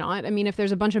point, do you not? I mean, if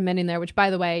there's a bunch of men in there, which by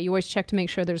the way, you always check to make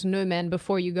sure there's no men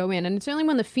before you go in. And it's only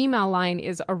when the female line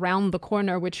is around the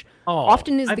corner, which Oh,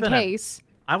 often is the case.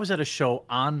 I was at a show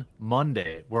on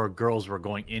Monday where girls were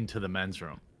going into the men's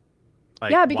room,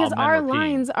 like Yeah, while because men our were peeing.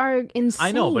 lines are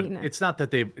I know, but insane. it's not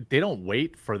that they don't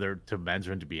wait for their to men's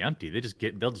room to be empty.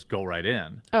 They'll just go right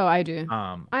in. Oh, I do.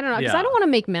 I don't know, because I Yeah, don't want to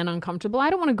make men uncomfortable. I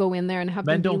don't want to go in there and have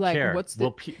them men be don't like, care. what's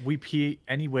the. We pee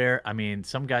anywhere. I mean,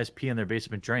 some guys pee in their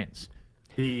basement drains.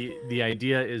 The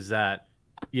idea is that,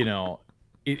 you know,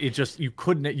 it just you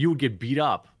would get beat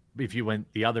up if you went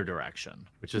the other direction,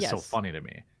 which is so Yes. funny to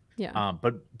me. Yeah.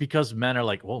 But because men are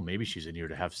like, well, maybe she's in here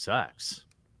to have sex.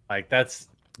 Like there's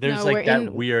No, like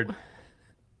that weird.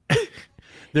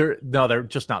 They're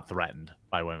just not threatened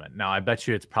by women. Now, I bet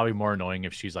you it's probably more annoying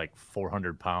if she's like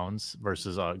 400 pounds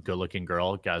versus a good-looking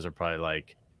girl. Guys are probably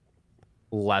like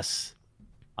less.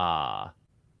 Sure,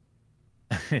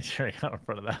 I got in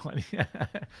front of that one.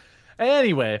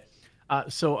 Anyway,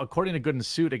 so according to Good and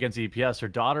Suit against EPS, her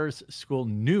daughter's school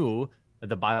knew that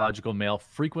the biological male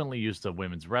frequently used the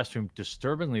women's restroom.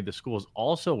 Disturbingly, the school is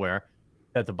also aware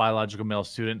that the biological male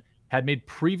student had made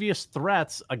previous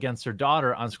threats against her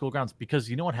daughter on school grounds. Because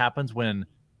you know what happens when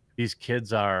these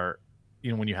kids are,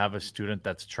 when you have a student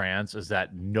that's trans, is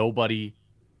that nobody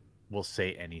will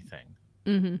say anything.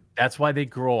 Mm-hmm. That's why they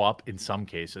grow up in some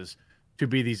cases to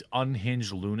be these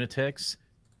unhinged lunatics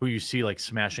who you see like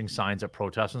smashing signs at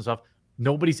protests and stuff.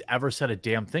 Nobody's ever said a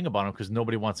damn thing about them because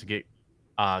nobody wants to get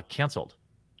canceled.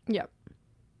 Yep.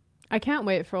 I can't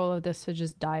wait for all of this to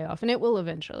just die off, and it will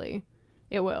eventually.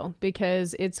 It will,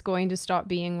 because it's going to stop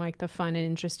being like the fun and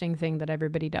interesting thing that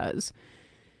everybody does.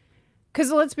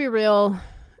 Because let's be real,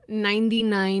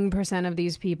 99% of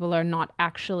these people are not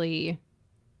actually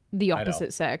the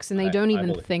opposite sex, and they don't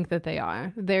even think that they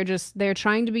are. They're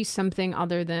trying to be something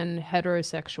other than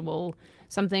heterosexual,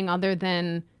 something other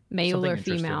than male or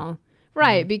female.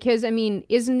 Right, because I mean,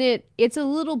 it's a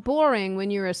little boring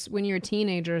when you're a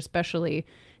teenager especially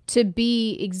to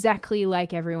be exactly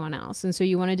like everyone else. And so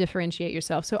you want to differentiate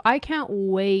yourself. So I can't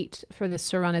wait for this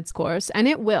to run its course, and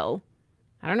it will.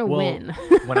 I don't know when.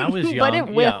 When I was young, but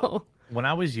it will. When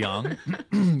I was young,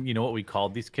 you know what we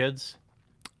called these kids?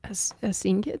 As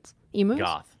scene kids? Emos?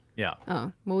 Goth. Yeah.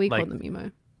 Oh, well, we called them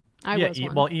emo. I was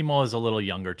one. Well, emo is a little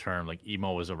younger term. Like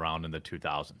emo was around in the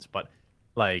 2000s, but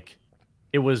like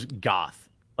it was goth.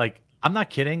 Like I'm not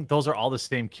kidding. Those are all the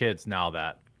same kids now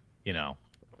that, Yeah,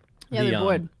 they're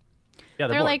bored. Yeah,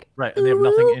 they're bored. like, right, and they have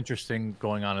nothing interesting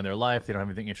going on in their life. They don't have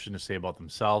anything interesting to say about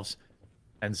themselves,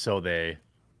 and so they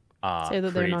say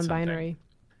that they're non-binary. Something.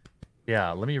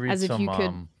 Yeah, let me read as some. As if you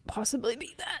could possibly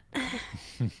be that.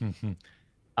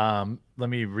 Let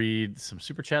me read some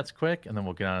super chats quick, and then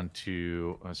we'll get on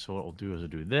to. So what we'll do is we'll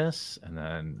do this, and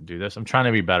then do this. I'm trying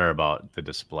to be better about the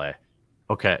display.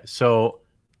 Okay, so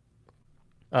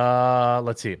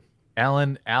let's see.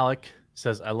 Alec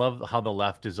says, I love how the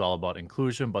left is all about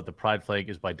inclusion, but the pride flag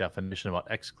is by definition about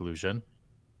exclusion.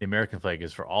 The American flag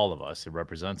is for all of us. It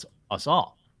represents us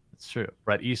all. It's true.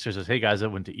 Brett Easter says, hey guys, I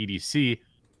went to EDC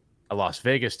at Las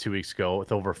Vegas 2 weeks ago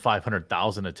with over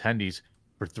 500,000 attendees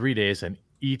for 3 days, and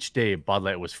each day Bud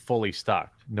Light was fully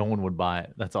stocked. No one would buy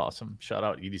it. That's awesome. Shout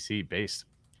out EDC based.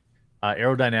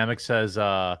 Aerodynamic says,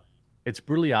 it's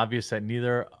brutally obvious that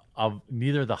neither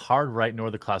the hard right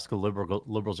nor the classical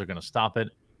liberals are going to stop it.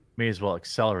 May as well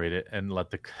accelerate it and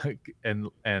let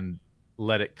and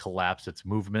let it collapse its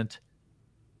movement.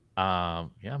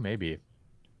 Yeah, maybe.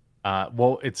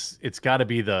 Well, it's got to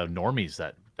be the normies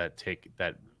that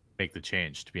make the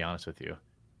change. To be honest with you,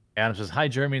 Adam says, "Hi,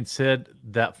 Jeremy and Sid.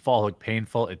 That fall looked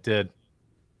painful. It did.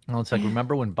 Well, it's like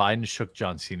remember when Biden shook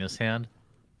John Cena's hand?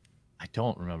 I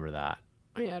don't remember that.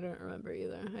 Yeah, I don't remember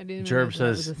either. I didn't. Jerb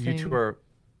says you two are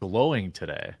glowing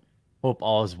today. Hope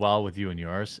all is well with you and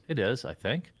yours. It is, I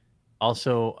think.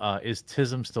 Also, is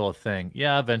TISM still a thing?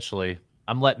 Yeah, eventually.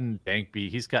 I'm letting Dank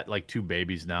be. He's got like 2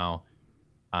 babies now.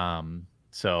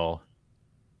 So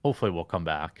hopefully we'll come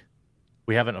back.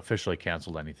 We haven't officially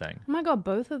canceled anything. Oh my god,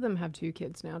 both of them have 2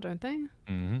 kids now, don't they?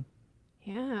 Mm-hmm.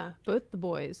 Yeah, both the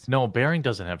boys. No, Bering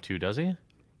doesn't have 2, does he?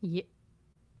 Yeah.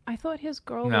 I thought his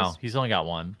girl was... No, he's only got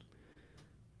 1.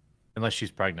 Unless she's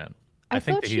pregnant. I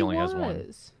think that he only has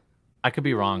 1. I could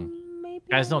be wrong. Maybe.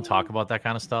 Guys don't talk about that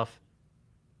kind of stuff.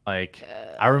 Like,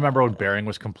 I remember when Bering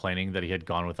was complaining that he had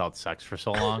gone without sex for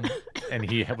so long, and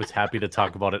he was happy to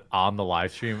talk about it on the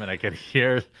live stream, and I could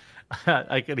hear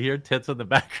tits in the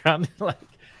background. Like,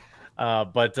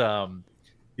 Mark I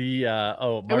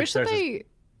wish that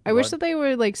I wish What? that they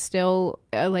were like still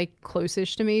like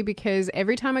close-ish to me because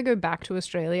every time I go back to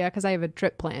Australia, because I have a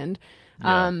trip planned,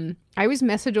 Yeah. I always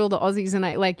message all the Aussies and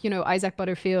I like Isaac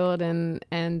Butterfield and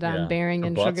Yeah. Baring Or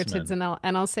and Sugar Tits Buttsman.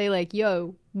 and I'll say like,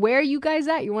 "Yo, where are you guys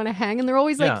at? You want to hang?" And they're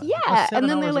always like, Yeah. Oh, "Yeah," and seven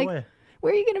then they're hours like, away.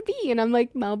 "Where are you gonna be?" And I'm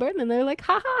like, "Melbourne," and they're like,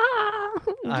 "Ha ha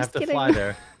ha!" I'm I have just to kidding. fly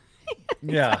there.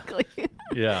 Yeah. Exactly.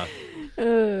 Yeah. uh,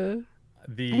 I'm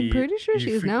The pretty sure you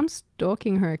she is. Now freak I'm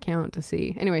stalking her account to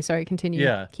see. Anyway, sorry, continue.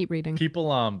 yeah. Keep reading.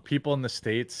 People in the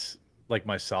States like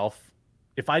myself,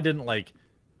 if I didn't like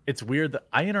it's weird that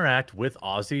I interact with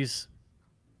Aussies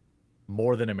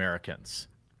more than Americans.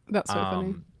 That's so funny.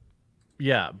 Um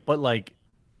yeah, but like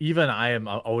even I am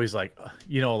always like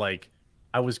like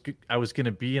I was going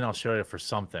to be in Australia for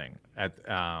something at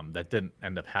that didn't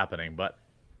end up happening, but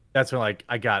that's when like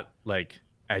I got like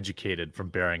educated from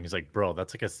Bering. He's like, bro,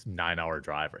 that's like a 9 hour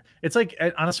drive. It's like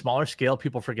on a smaller scale,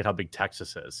 people forget how big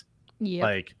Texas is. Yep.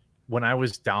 Like when I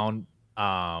was down,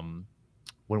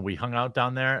 when we hung out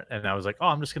down there, and I was like, oh,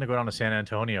 I'm just gonna go down to San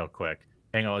Antonio quick,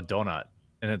 hang out with Donut,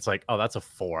 and it's like, oh, that's a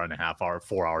 4.5 hour,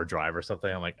 4 hour drive or something.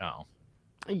 I'm like, oh,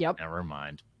 Yep. never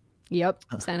mind. Yep.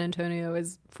 San Antonio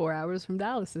is 4 hours from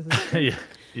Dallas. This is true. Yeah,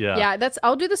 yeah, Yeah,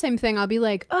 I'll do the same thing. I'll be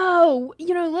like, oh,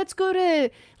 let's go to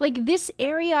like this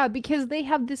area because they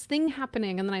have this thing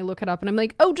happening. And then I look it up and I'm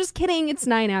like, oh, just kidding. It's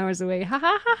 9 hours away. Ha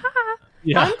ha ha ha.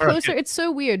 yeah. I'm closer. Right. It's so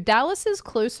weird. Dallas is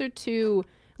closer to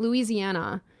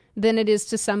Louisiana than it is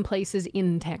to some places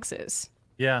in Texas,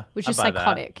 Yeah, which I is buy that.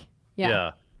 psychotic. Yeah.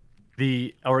 Yeah,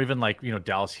 the or even like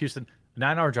Dallas, Houston,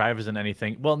 9 hour drive isn't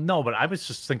anything. Well, no, but I was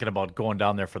just thinking about going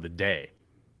down there for the day.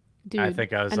 I Dude,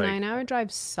 think I a was like, 9 hour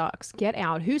drive sucks. Get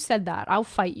out. Who said that? I'll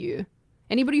fight you.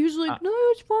 Anybody who's uh, like, no,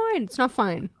 it's fine. It's not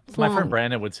fine. It's my friend long.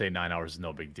 Brandon would say 9 hours is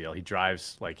no big deal. He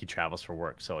drives like he travels for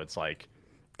work, so it's like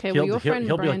Okay, well, your friend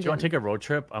he'll be like, "Do you want to Brandon. take a road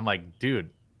trip?" I'm like, "Dude,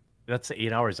 that's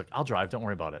 8 hours." Like, "I'll drive. Don't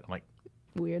worry about it." I'm like,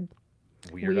 Weird.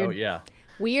 "Weirdo, Weird. yeah."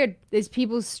 Weird. These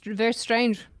people, very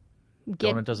strange.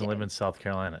 Get. Donut doesn't live in South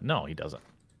Carolina. No, he doesn't.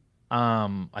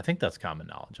 I think that's common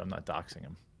knowledge. I'm not doxing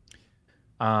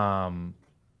him. Um,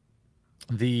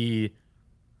 the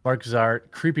Mark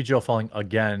Zart, Creepy Joe falling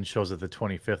again shows that the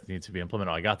 25th needs to be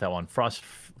implemented. Oh, I got that one. Frost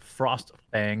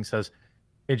Fang says,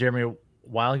 "Hey Jeremy, a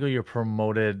while ago you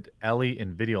promoted Ellie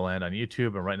in Videoland on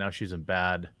YouTube, and right now she's in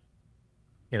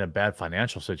a bad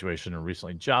financial situation and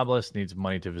recently jobless, needs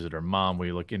money to visit her mom. Will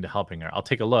you look into helping her?" I'll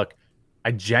take a look.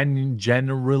 I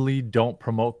generally don't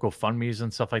promote GoFundMe's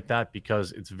and stuff like that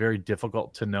because it's very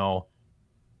difficult to know,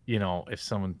 if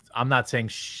someone. I'm not saying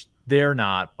they're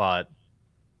not, but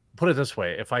put it this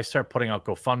way: if I start putting out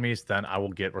GoFundMe's, then I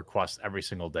will get requests every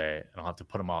single day, and I'll have to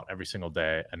put them out every single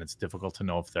day, and it's difficult to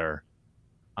know if they're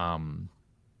um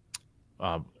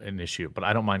an issue. But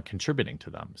I don't mind contributing to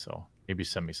them, so maybe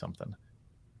send me something.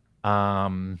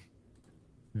 Um,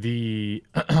 the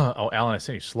oh, Alan, I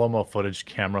sent you slow mo footage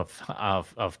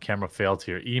of camera fail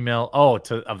to your email. Oh,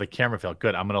 of the camera fail.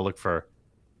 Good. I'm gonna look for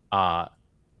uh,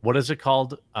 what is it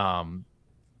called?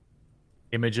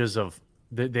 Images of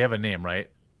they have a name, right?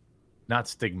 Not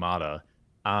stigmata.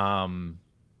 Um,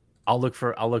 I'll look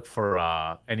for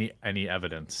any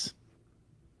evidence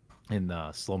in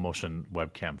the slow motion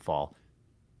webcam fall.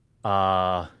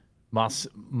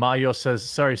 Mayo says,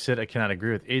 "Sorry, Sid, I cannot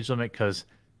agree with age limit because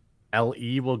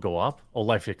LE will go up, or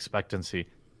life expectancy,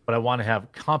 but I want to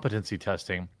have competency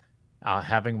testing,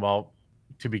 having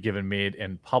to be given made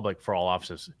in public for all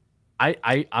offices."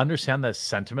 I understand that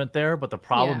sentiment there, but the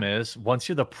problem Yeah. is once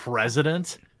you're the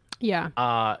president, Yeah.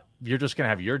 you're just gonna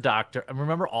have your doctor. And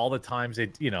remember all the times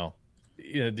you're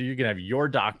gonna have your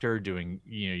doctor doing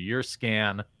your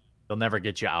scan. They'll never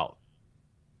get you out.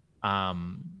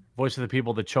 Voice of the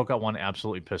People, the choke out one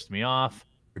absolutely pissed me off.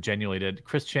 Or genuinely did.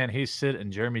 Chris Chan, hey Sid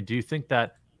and Jeremy, do you think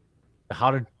that the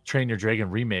How to Train Your Dragon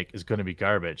remake is going to be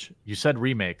garbage? You said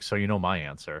remake, so you know my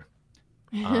answer.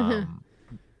 Um,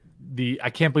 I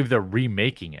can't believe they're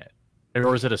remaking it,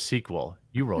 or is it a sequel?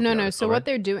 You wrote No, the no. article, So right? what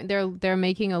they're doing, they're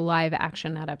making a live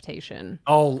action adaptation.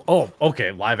 Oh,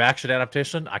 okay. Live action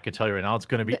adaptation. I can tell you right now, it's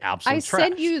going to be I absolute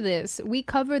sent trash. you this. We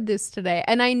covered this today,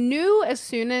 and I knew as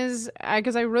soon as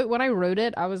because I wrote when I wrote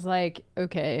it, I was like,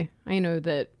 okay, I know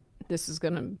that this is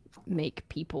gonna make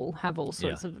people have all Yeah,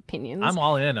 sorts of opinions. I'm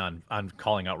all in on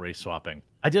calling out race swapping.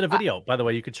 I did a Uh, video, by the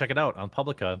way. You can check it out on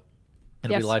Publica.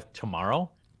 It'll be yes. live tomorrow.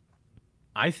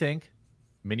 I think,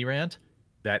 mini rant,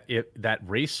 that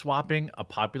race swapping a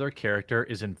popular character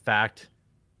is in fact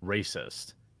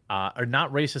racist, or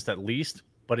not racist at least,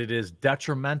 but it is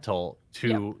detrimental Yep.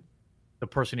 to the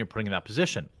person you're putting in that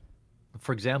position.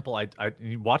 For example, I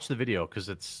you watch the video because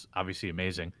it's obviously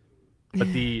amazing, but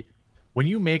when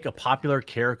you make a popular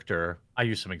character, I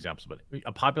use some examples, but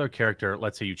a popular character,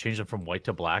 let's say you change them from white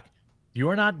to black, you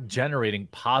are not generating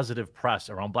positive press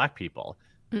around black people.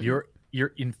 Mm-mm.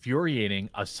 You're infuriating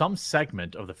some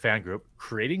segment of the fan group,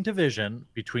 creating division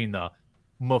between the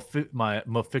my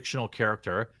fictional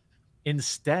character.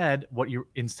 Instead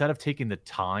of taking the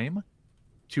time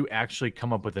to actually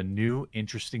come up with a new,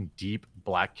 interesting, deep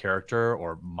black character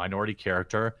or minority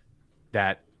character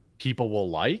that people will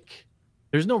like,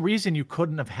 there's no reason you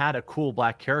couldn't have had a cool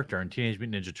black character in Teenage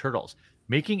Mutant Ninja Turtles.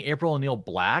 Making April O'Neil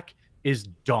black is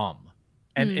dumb,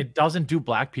 and Mm. it doesn't do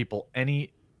black people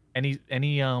any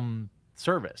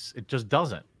service. It just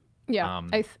doesn't. Yeah, Um,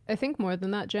 I think more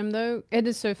than that, Jim. Though it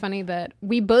is so funny that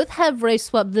we both have race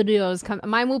swap videos.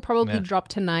 Mine will probably yeah. drop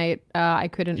tonight. I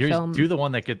couldn't Yours film. do the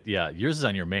one that yours is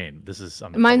on your main. This is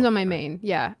on the Mine's public, on my right? main,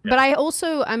 yeah. Yeah. But I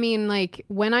also, I mean, like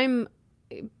when I'm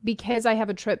because I have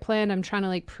a trip planned, I'm trying to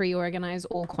like pre-organize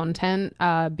all content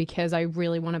because I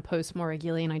really want to post more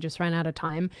regularly and I just ran out of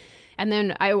time. And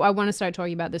then I want to start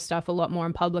talking about this stuff a lot more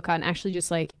in public and actually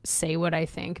just like say what I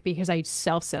think because I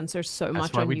self-censor so That's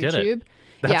much why on we did it. YouTube.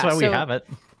 That's Yeah, why we so have it.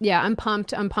 yeah, I'm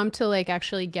pumped. I'm pumped to like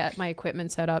actually get my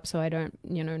equipment set up so I don't,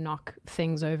 knock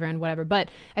things over and whatever. But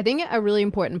I think a really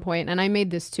important point, and I made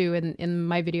this too in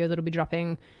my video that'll be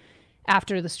dropping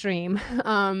after the stream.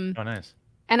 Oh, nice.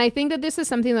 And I think that this is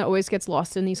something that always gets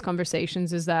lost in these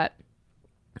conversations is that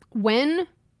when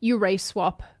you race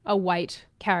swap a white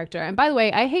character, and by the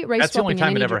way, I hate race That's the only swapping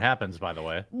time in it any ever happens, by the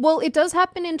way. well, it does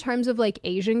happen in terms of like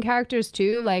Asian characters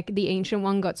too. Like the ancient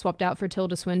one got swapped out for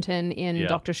Tilda Swinton in Yeah.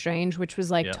 Doctor Strange, which was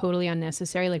like Yeah. totally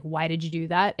unnecessary. Like, why did you do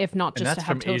that? If not And just that's to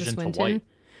have from Tilda Asian to Swinton. white.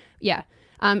 Yeah.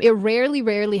 It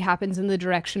rarely happens in the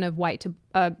direction of white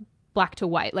to black to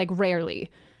white. Like rarely.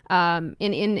 In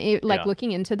it, like Yeah.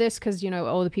 looking into this, because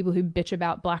all the people who bitch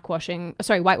about whitewashing,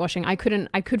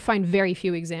 I could find very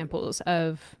few examples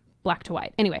of black to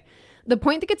white. Anyway, the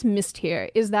point that gets missed here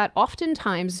is that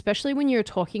oftentimes, especially when you're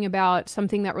talking about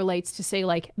something that relates to, say,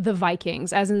 like the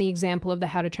Vikings, as in the example of the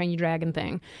How to Train Your Dragon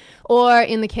thing, or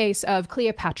in the case of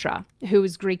Cleopatra, who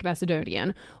is Greek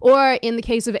Macedonian, or in the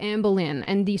case of Anne Boleyn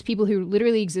and these people who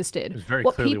literally existed. It was very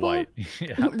what clearly people, white.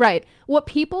 Yeah. Right. What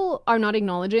people are not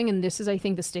acknowledging, and this is, I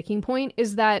think, the sticking point,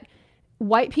 is that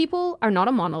white people are not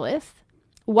a monolith.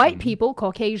 White people,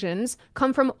 Caucasians,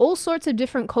 come from all sorts of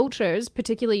different cultures,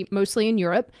 particularly mostly in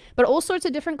Europe, but all sorts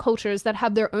of different cultures that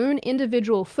have their own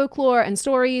individual folklore and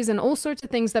stories and all sorts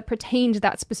of things that pertain to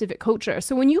that specific culture.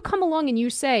 So when you come along and you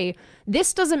say,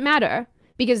 this doesn't matter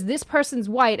because this person's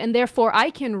white and therefore I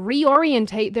can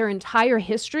reorientate their entire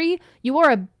history, you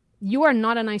are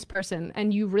not a nice person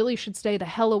and you really should stay the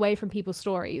hell away from people's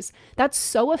stories. That's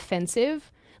so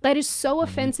offensive. That is so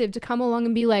offensive to come along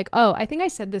and be like, oh, I think I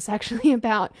said this actually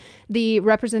about the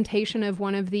representation of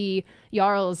one of the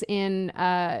jarls in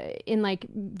like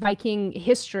Viking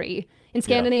history, in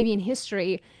Scandinavian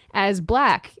history as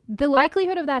black. The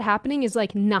likelihood of that happening is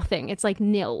like nothing. It's like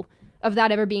nil of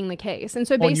that ever being the case. And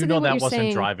so Well, basically what that you're wasn't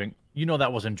saying, driving.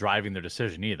 That wasn't driving their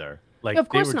decision either. Like of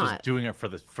they course were not. just doing it for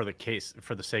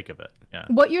the sake of it. Yeah.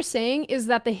 What you're saying is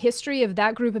that the history of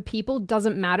that group of people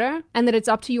doesn't matter and that it's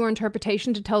up to your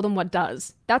interpretation to tell them what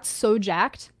does. That's so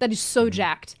jacked. That is so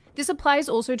jacked. This applies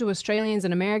also to Australians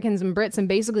and Americans and Brits and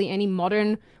basically any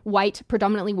modern white,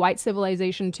 predominantly white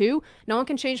civilization too. No one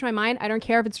can change my mind. I don't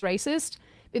care if it's racist.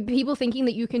 People thinking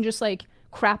that you can just like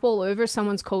crap all over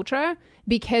someone's culture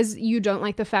because you don't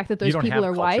like the fact that those people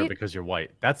are white. Because you're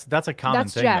white. That's a common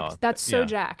That's thing. jacked. Though. That's so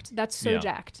jacked. That's so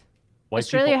jacked. White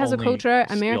Australia people has a only culture.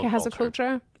 steal America has a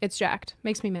culture. It's jacked.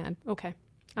 Makes me mad. Okay,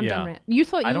 I'm done rant. You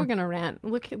thought you were gonna rant.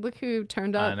 Look who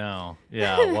turned up. I know.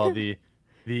 Yeah. Well,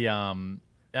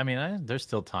 I mean, there's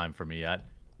still time for me yet.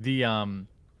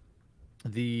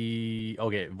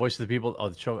 Okay, Voice of the People. Oh,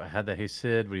 the show had that. Hey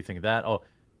Sid, what do you think of that? Oh,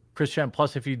 Christian.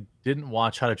 Plus, if you didn't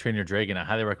watch How to Train Your Dragon, I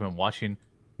highly recommend watching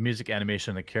music,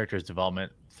 animation, and the characters'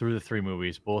 development through the 3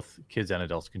 movies. Both kids and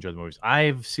adults can enjoy the movies.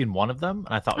 I've seen one of them,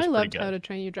 and I thought it was pretty good. I loved How to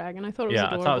Train Your Dragon. I thought it was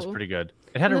adorable. I thought it was pretty good.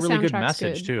 It had a really good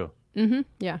message too.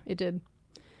 Yeah, it did.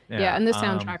 Yeah, and the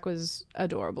soundtrack was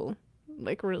adorable,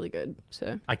 like really good.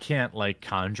 So I can't like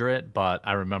conjure it, but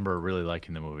I remember really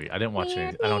liking the movie. I didn't watch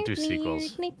any. I don't do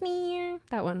sequels.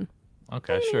 That one.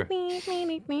 Okay, sure.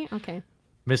 Okay.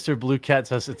 Mr. Blue Cat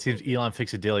says it seems Elon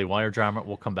fixed a Daily Wire drama.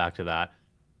 We'll come back to that.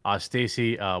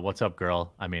 Stacy, what's up,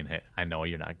 girl? I mean, hey, I know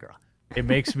you're not a girl. It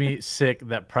makes me sick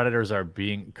that predators are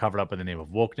being covered up in the name of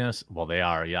wokeness. Well, they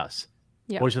are, yes.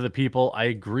 Yep. Voice of the People. I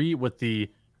agree with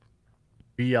the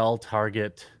BL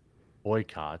Target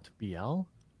boycott. BL?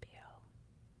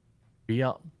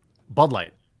 Bud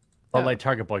Light. Bud Light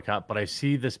Target boycott, but I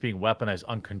see this being weaponized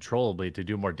uncontrollably to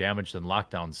do more damage than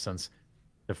lockdowns since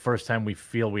The first time we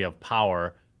feel we have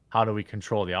power, how do we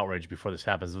control the outrage before this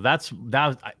happens?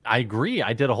 I agree.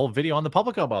 I did a whole video on the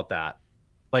Publica about that.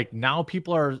 Like now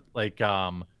people are like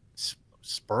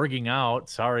spurging out,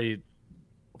 sorry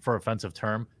for offensive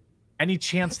term, any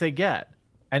chance they get.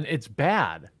 And it's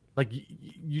bad. Like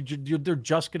they're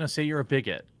just going to say you're a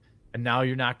bigot. And now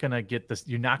you're not going to get this.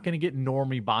 You're not going to get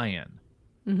normie buy-in.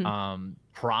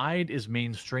 Pride is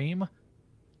mainstream.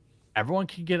 Everyone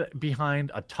can get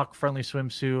behind a tuck-friendly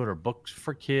swimsuit or books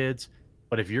for kids.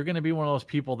 But if you're going to be one of those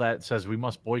people that says we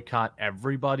must boycott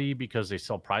everybody because they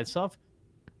sell pride stuff,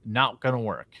 not going to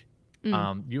work. You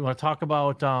want to talk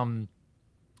about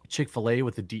Chick-fil-A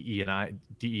with the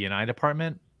DE&I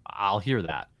department? I'll hear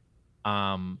that.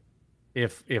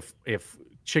 If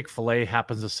Chick-fil-A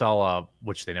happens to sell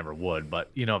which they never would, but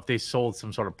if they sold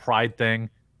some sort of pride thing,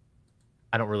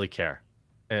 I don't really care.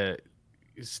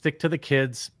 Stick to the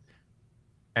kids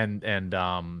and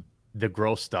the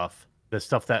gross stuff, the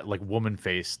stuff that like woman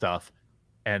face stuff,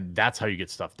 and that's how you get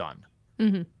stuff done.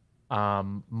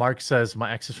 Mark says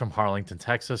my ex is from Harlington,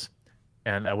 Texas,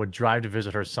 and I would drive to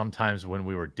visit her sometimes when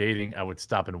we were dating. I would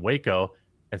stop in Waco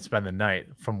and spend the night.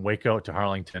 From Waco to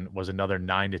Harlington was another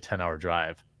 9 to 10 hour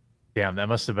drive. Damn, that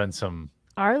must have been some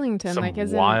Arlington, some like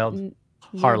as wild in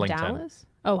Harlington. Dallas?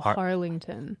 Oh,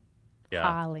 Harlington. Yeah.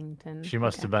 Harlington. She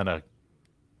must have been a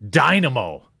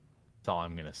dynamo. That's all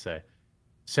I'm gonna say.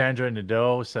 Sandra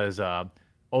Nadeau says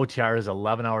OTR is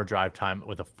 11-hour drive time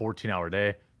with a 14-hour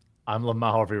day. I'm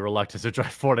however reluctant to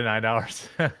drive 49 hours.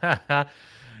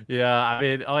 Yeah, I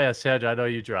mean, oh yeah, Sandra, I know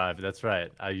you drive. That's right.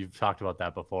 You've talked about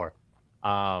that before.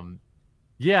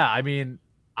 Yeah, I mean,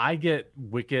 I get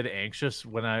wicked anxious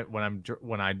when I'm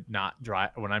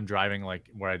driving like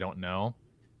where I don't know,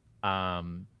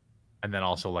 and then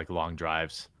also like long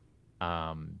drives.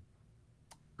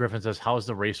 Griffin says, "How is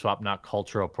the race swap not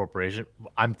cultural appropriation?"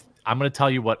 I'm going to tell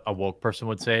you what a woke person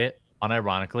would say.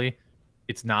 Unironically,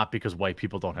 it's not because white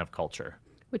people don't have culture,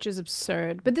 which is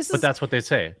absurd. But that's what they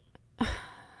say.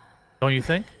 Don't you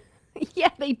think? Yeah,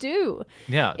 they do.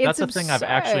 Yeah, It's that's the thing I've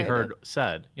actually absurd. heard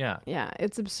said. Yeah. Yeah,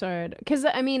 it's absurd. Because,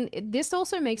 I mean, this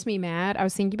also makes me mad. I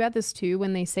was thinking about this too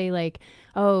when they say, like,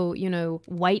 oh,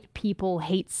 white people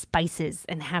hate spices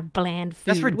and have bland food.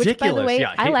 That's ridiculous. Which, by the way,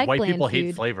 yeah, I like white bland people food.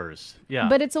 hate flavors. Yeah.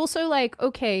 But it's also like,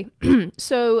 okay,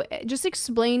 so just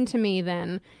explain to me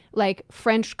then, like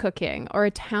French cooking or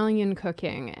Italian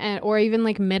cooking or even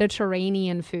like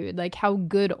Mediterranean food, like how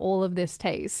good all of this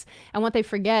tastes. And what they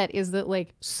forget is that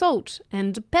like salt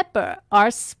and pepper are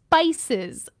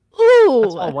spices. Ooh.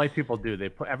 That's all white people do. They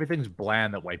put everything's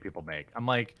bland that white people make. I'm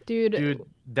like, dude,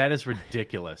 that is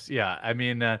ridiculous. Yeah, I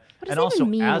mean, what does and that also even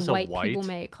mean, as a white people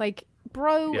make? Like,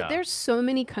 bro, there's so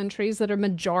many countries that are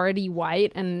majority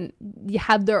white and you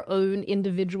have their own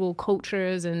individual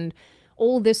cultures and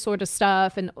all this sort of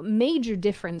stuff and major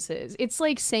differences. It's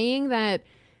like saying that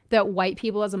white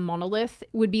people as a monolith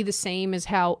would be the same as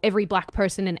how every black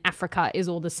person in Africa is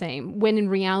all the same, when in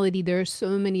reality there are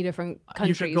so many different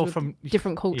countries with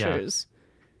different cultures. Yeah.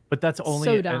 But that's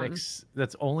only so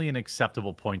only an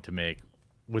acceptable point to make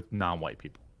with non-white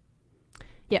people.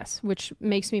 Yes, which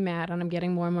makes me mad, and I'm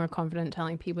getting more and more confident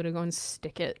telling people to go and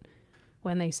stick it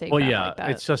when they say well, crap yeah, like that.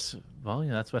 it's just, well,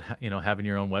 yeah, that's what, having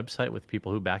your own website with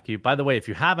people who back you. By the way, if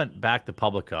you haven't backed the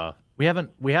Publica, we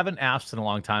haven't asked in a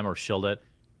long time or shilled it,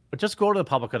 but just go to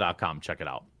thepublica.com, check it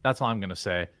out. That's all I'm going to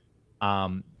say.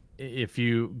 If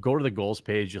you go to the goals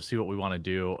page, you'll see what we want to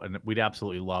do, and we'd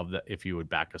absolutely love that if you would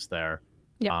back us there.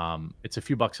 Yeah. It's a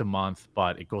few bucks a month,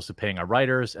 but it goes to paying our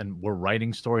writers, and we're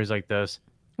writing stories like this.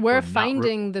 We're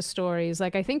finding the stories.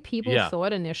 Like, I think people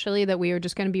thought initially that we were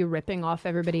just going to be ripping off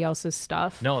everybody else's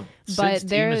stuff. No, but Sid's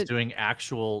team is doing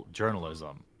actual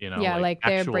journalism. Yeah, like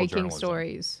they're breaking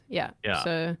stories. Yeah. Yeah.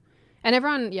 So, and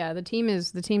everyone,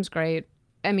 the team's great.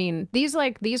 I mean, these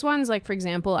ones, like for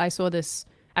example, I saw this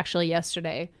actually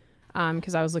yesterday,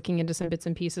 because I was looking into some bits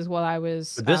and pieces while I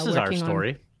was. But this is our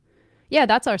story. Yeah,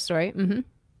 that's our story. Mm-hmm.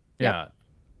 Yeah.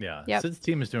 Yeah. Yep. Sid's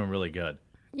team is doing really good.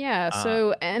 Yeah,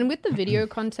 so and with the video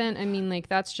content, I mean, like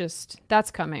that's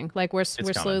coming. Like we're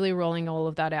slowly rolling all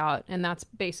of that out, and that's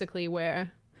basically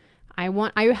where I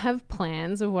have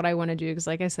plans of what I want to do, because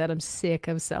like I said, I'm sick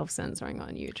of self-censoring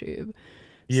on YouTube.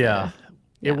 Yeah.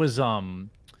 It was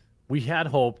we had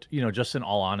hoped, just in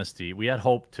all honesty, we had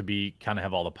hoped to kind of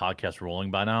have all the podcasts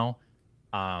rolling by now.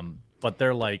 But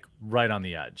they're like right on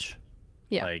the edge.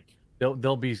 Yeah. Like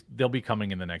they'll be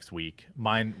coming in the next week.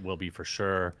 Mine will be for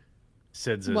sure.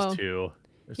 Sid's is too.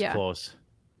 It's close.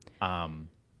 And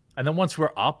then once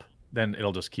we're up, then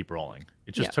it'll just keep rolling.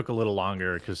 It just took a little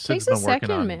longer because Sid's been working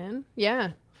on. Man. Yeah.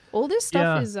 All this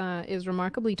stuff is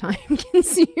remarkably time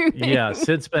consuming. Yeah,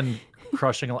 Sid's been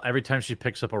crushing every time she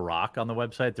picks up a rock on the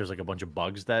website. There's like a bunch of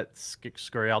bugs that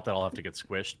scurry out that'll have to get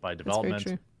squished by That's very development.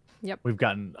 true. Yep. We've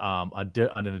gotten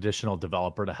an additional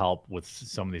developer to help with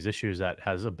some of these issues that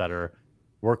has a better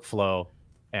workflow,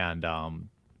 and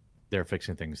they're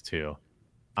fixing things too.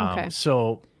 Okay.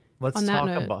 So let's On that talk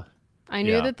note, about. I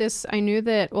knew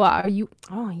that. Well, are you?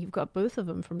 Oh, you've got both of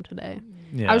them from today.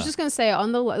 Yeah. I was just gonna say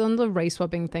on the race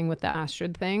swapping thing with the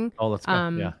Astrid thing. Oh, let's go.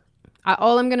 Yeah.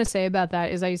 All I'm gonna say about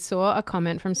that is I saw a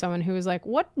comment from someone who was like,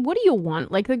 "What do you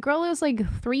want?" Like the girl is like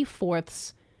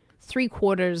 3/4,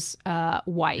 3/4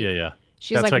 white. Yeah, yeah.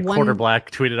 She's That's like why Quarter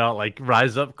Black tweeted out like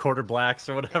 "Rise up, Quarter Blacks"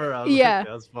 or whatever. I was Yeah. like,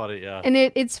 that's funny. Yeah. And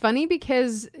it's funny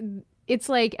because it's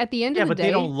like at the end of the day,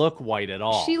 they don't look white at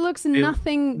all. She looks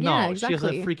nothing. No, Yeah, exactly. she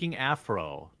has a freaking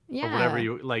afro. Yeah. Or whatever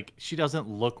you like. She doesn't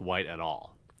look white at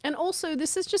all. And also,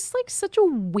 this is just like such a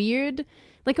weird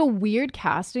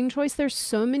casting choice. There's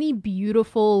so many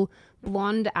beautiful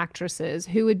blonde actresses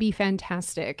who would be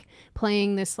fantastic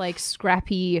playing this like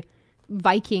scrappy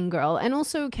Viking girl. And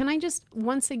also, can I just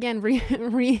once again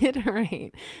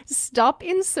reiterate, stop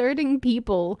inserting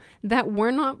people that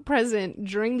were not present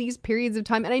during these periods of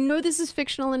time. And I know this is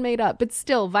fictional and made up, but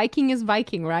still, Viking is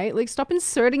Viking, right? Like, stop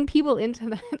inserting people into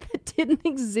that didn't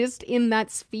exist in that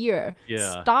sphere.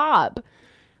 Yeah. Stop.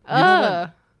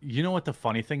 You know what the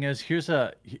funny thing is?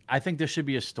 I think this should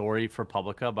be a story for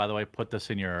Publica. By the way, put this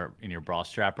in your bra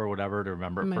strap or whatever to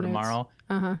remember it for tomorrow.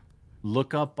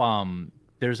 Look up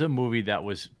there's a movie that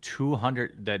was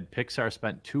that Pixar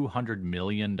spent $200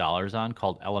 million on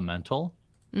called Elemental.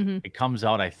 It comes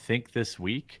out, I think, this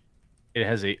week. It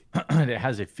has a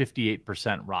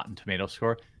 58% Rotten Tomato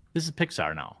score. This is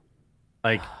Pixar now.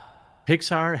 Like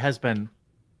Pixar has been.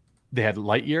 They had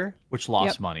Lightyear, which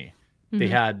lost money. They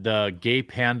had the gay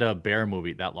panda bear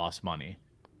movie that lost money.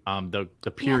 The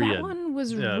period. Yeah, that one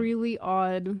was really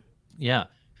odd. Yeah,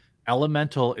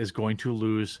 Elemental is going to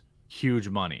lose huge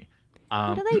money.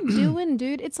 What are they doing,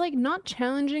 dude? It's like not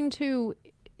challenging to,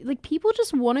 like people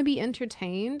just want to be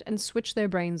entertained and switch their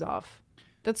brains off.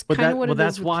 That's kind of what it is.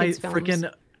 That's with why kids' films.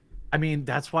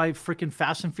 that's why freaking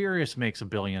Fast and Furious makes $1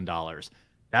 billion.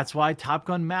 That's why Top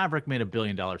Gun Maverick made $1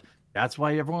 billion. That's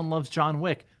why everyone loves John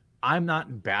Wick. I'm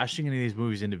not bashing any of these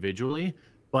movies individually,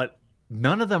 but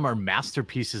none of them are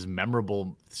masterpieces,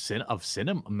 memorable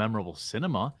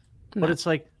cinema. No. But it's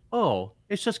like, oh,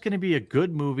 it's just going to be a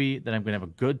good movie that I'm going to have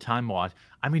a good time watch.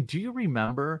 I mean, do you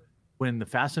remember when the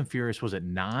Fast and Furious was at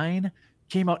 9,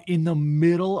 came out in the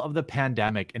middle of the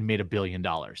pandemic and made $1 billion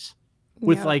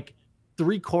with like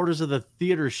 3/4 of the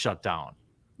theaters shut down?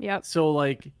 Yep. So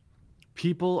like,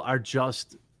 people are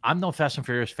just. I'm no Fast and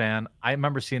Furious fan. I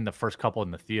remember seeing the first couple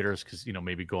in the theaters because,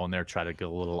 maybe go in there, try to get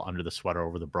a little under the sweater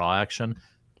over the bra action.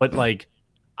 But like,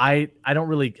 I don't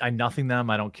really, I nothing them.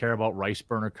 I don't care about rice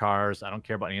burner cars. I don't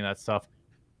care about any of that stuff.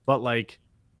 But like,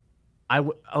 I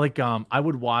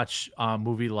would watch a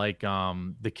movie like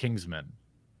The Kingsman.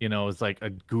 It's like a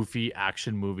goofy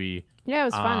action movie. Yeah, it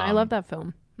was fun. I love that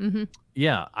film.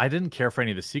 Yeah, I didn't care for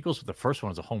any of the sequels, but the first one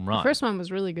was a home run. The first one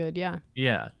was really good. Yeah.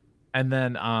 Yeah, and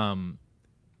then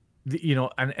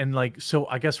and like, so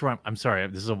I guess I'm sorry,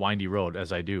 this is a windy road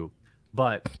as I do,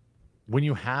 but when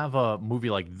you have a movie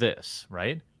like this,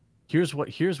 right? Here's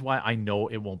why I know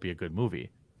it won't be a good movie.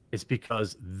 It's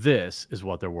because this is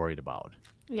what they're worried about.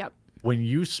 Yep. When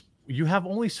you have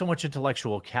only so much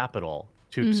intellectual capital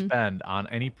to expend on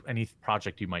any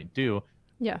project you might do.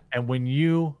 Yeah. And when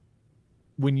you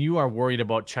are worried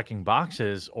about checking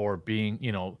boxes or being,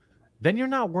 then you're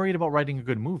not worried about writing a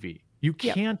good movie. You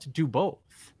can't do both.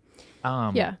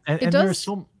 Yeah, and does. There's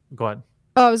so. Go ahead.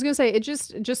 Oh, I was gonna say it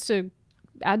just to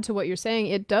add to what you're saying.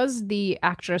 It does the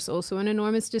actress also an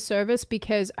enormous disservice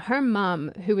because her mom,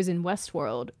 who is in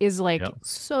Westworld, is like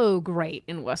so great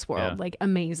in Westworld, like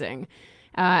amazing,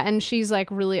 and she's like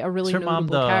a really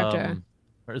notable character.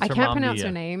 I can't pronounce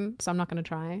her name, so I'm not gonna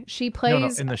try. She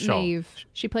plays in the show. Maeve.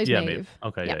 She plays Maeve.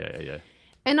 Okay, yeah.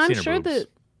 And I'm sure that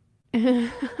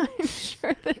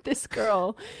this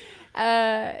girl.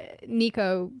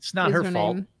 Nico. It's not her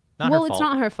fault. It's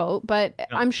not her fault, but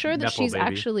I'm sure that she's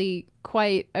actually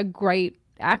quite a great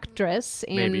actress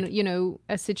in,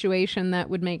 a situation that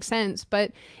would make sense.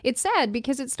 But it's sad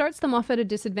because it starts them off at a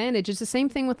disadvantage. It's the same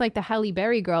thing with like the Halle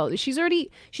Berry girl. She's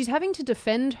having to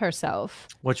defend herself.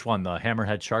 Which one? The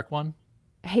Hammerhead Shark one?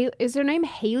 Is her name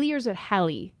Haley or is it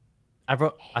Halle? I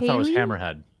thought it was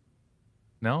Hammerhead.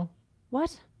 No?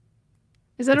 What?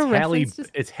 Is that a reference?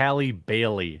 It's Halle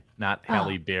Bailey, not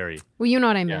Halle Berry. Well, you know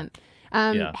what I meant.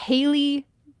 Haley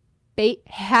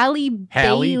Halle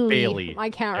Halle Bailey. Bailey. I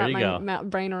can't There wrap you my go.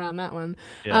 brain around that one.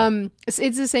 Yeah. It's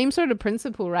the same sort of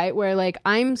principle, right? Where like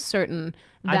I'm certain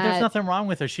There's that nothing wrong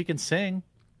with her. She can sing.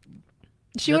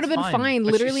 she would That's have been fine. fine But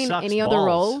she literally in sucks any other balls.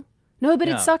 role. No, but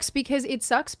Yeah. it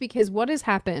sucks because what has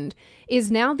happened is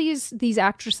now these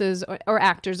actresses or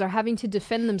actors are having to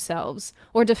defend themselves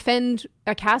or defend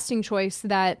a casting choice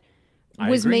that I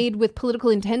was agree. made with political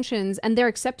intentions and their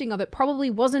accepting of it probably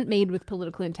wasn't made with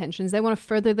political intentions. They want to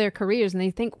further their careers and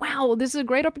they think, wow, this is a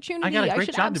great I got a opportunity. I great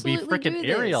should job to be absolutely freaking do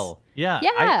this. Ariel. Yeah,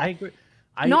 Yeah. I agree.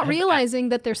 I Not have realizing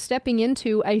that they're stepping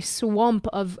into a swamp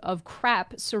of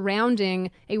crap surrounding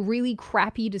a really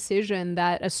crappy decision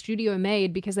that a studio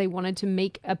made because they wanted to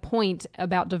make a point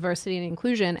about diversity and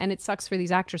inclusion. And it sucks for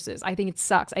these actresses. I think it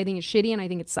sucks. I think it's shitty and I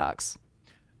think it sucks.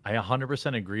 I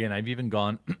 100% agree, and I've even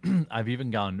gone I've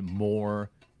even gone more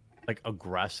like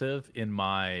aggressive in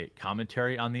my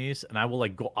commentary on these, and I will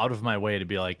like go out of my way to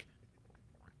be like,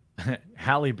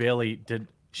 Halle Bailey did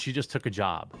she just took a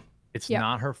job. It's Yep.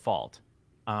 not her fault.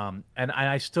 And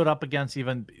I stood up against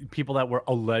even people that were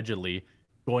allegedly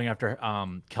going after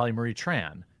Kelly Marie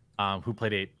Tran, who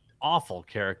played a awful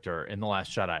character in The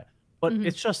Last Jedi. But Mm-hmm.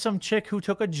 it's just some chick who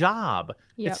took a job.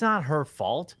 Yep. It's not her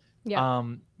fault. Yep.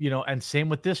 And same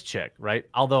with this chick, right?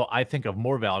 Although I think of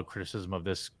more valid criticism of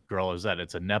this girl is that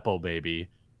it's a nepo baby,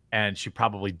 and she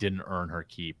probably didn't earn her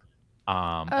keep,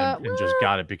 and just Well,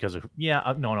 got it because of no,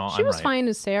 she I'm was right. fine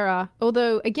as Sarah.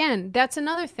 Although, again, that's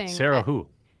another thing. Sarah who?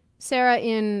 Sarah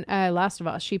in Last of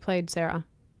Us, she played Sarah.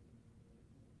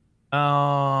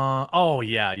 Oh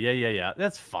yeah.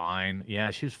 That's fine.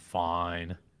 Yeah, she's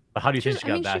fine. But how do you think she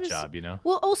got that job?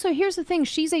 Well, also here's the thing: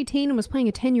 she's 18 and was playing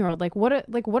a 10-year-old.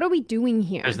 What are we doing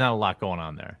here, There's not a lot going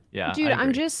on there. Yeah, dude? I I'm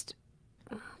agree. just.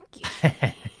 I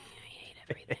hate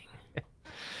everything.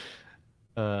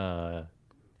 uh,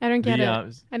 I don't get the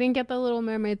it. I didn't get the Little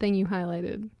Mermaid thing you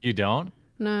highlighted. you don't?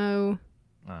 No.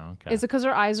 Oh, okay. Is it because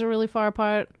her eyes are really far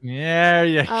apart? There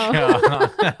you Oh.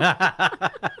 go.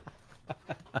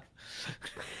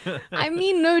 I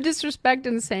mean, no disrespect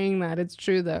in saying that. It's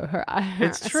true though.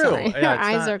 It's true. Sorry, Yeah, her it's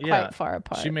eyes not- are yeah. quite far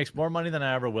apart. She makes more money than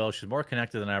I ever will. She's more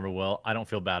connected than I ever will. I don't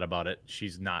feel bad about it.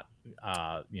 She's not,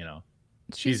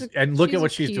 and look at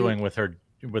what she's doing with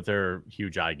her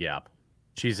huge eye gap.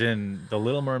 She's in The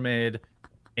Little Mermaid,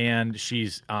 and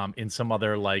she's in some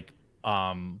other like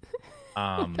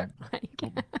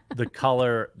the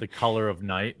color of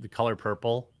night, the color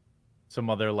purple, some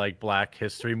other like Black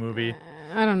history movie.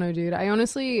 I don't know, dude. I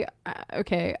honestly,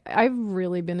 okay, I've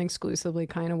really been exclusively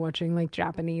kind of watching like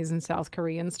Japanese and South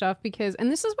Korean stuff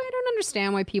and this is why I don't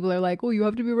understand why people are like, well, you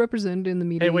have to be represented in the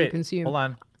media Hey, wait, you consume. hold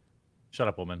on. Shut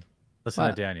up, woman. Listen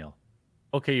What? to Daniel.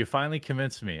 Okay, you finally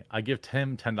convinced me. I give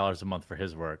him $10 a month for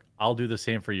his work. I'll do the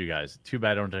same for you guys. Too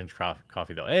bad I don't drink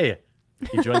coffee though. Hey,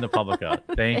 you joined the Publica.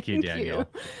 Thank you, Daniel.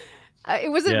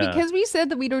 It wasn't Yeah. because we said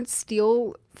that we don't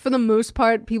steal, for the most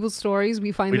part, people's stories.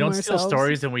 We find We them don't steal ourselves.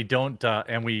 stories, and we don't,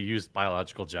 and we use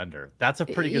biological gender. That's a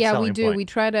pretty good Yeah, selling we do. point. We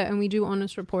try to, and we do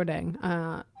honest reporting.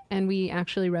 And we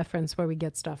actually reference where we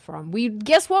get stuff from. We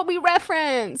guess what we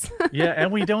reference. Yeah, and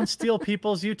we don't steal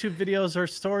people's YouTube videos or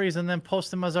stories and then post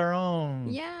them as our own.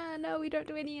 Yeah, no, we don't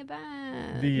do any of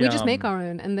that. The, We just make our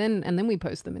own, and then we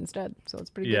post them instead. So it's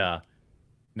pretty good. Yeah.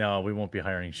 No, we won't be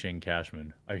hiring Shane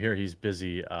Cashman. I hear he's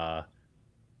busy. Oh,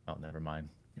 never mind.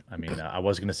 I mean, I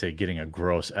was going to say getting a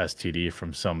gross STD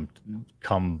from some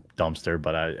cum dumpster,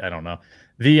 but I don't know.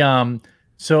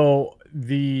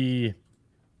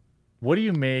 What do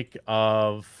you make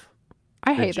of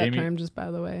I the hate that Jamie term, just by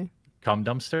the way. cum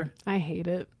dumpster? I hate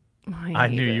it. I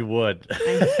knew you would. I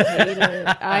hate it.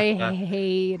 I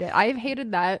hate it. I've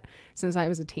hated that since I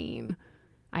was a teen.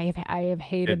 I have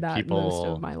hated Did that most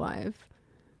people- of my life.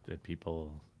 Did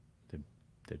people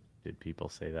did people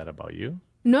say that about you?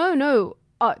 No.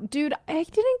 Dude, I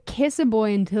didn't kiss a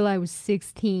boy until I was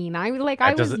 16. I was like, That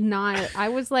I was doesn't- not. I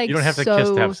was like, You don't have to so, kiss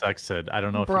to have sex, Sid. I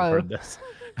don't know if Bro. you've heard this.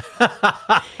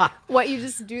 What you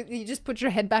just do? You just put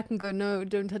your head back and go, no,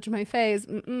 don't touch my face.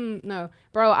 No,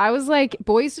 bro. I was like,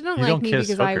 boys didn't You like don't me kiss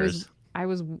because hookers. I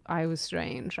was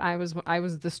strange. I was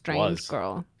the strange Was.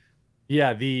 girl.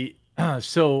 Yeah,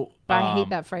 so But I hate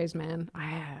that phrase, man.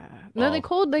 No, they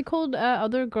well, called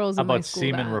other girls how in my about school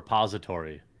semen that.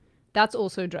 repository? That's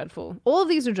also dreadful. All of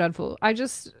these are dreadful. I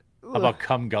just How about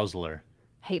cum guzzler?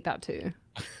 hate that too.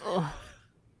 Ugh.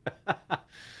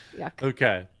 Yuck.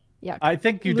 Okay. Yuck. I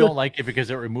think you don't like it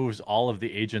because it removes all of the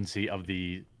agency of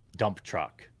the dump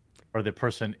truck or the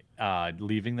person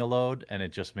leaving the load, and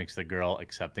it just makes the girl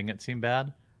accepting it seem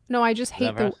bad. No, I just hate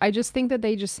Never has- I just think that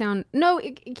they just sound. No,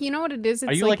 you know what it is? It's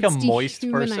Are you like like a it's moist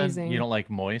person? dehumanizing. You don't like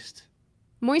moist?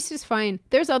 Moist is fine.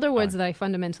 There's other words Fine. that I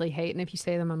fundamentally hate, and if you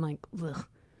say them, I'm like, ugh,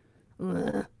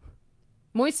 ugh.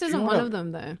 Moist Do you isn't know one what a of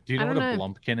them, though. Do you I know what don't a know.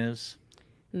 blumpkin is?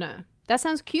 No. That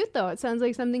sounds cute, though. It sounds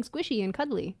like something squishy and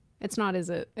cuddly. It's not, is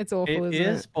it? It's awful, It isn't it?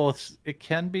 is both. It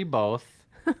can be both.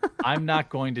 I'm not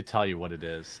going to tell you what it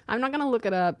is. I'm not gonna look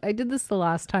it up. I did this the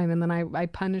last time, and then I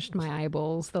punished my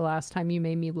eyeballs the last time you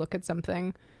made me look at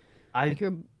something. I Like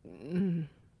you're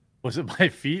Was it my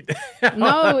feet?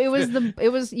 no, it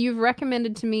was you've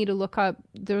recommended to me to look up.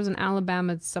 There was an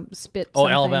Alabama spit Oh,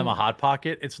 something. Alabama Hot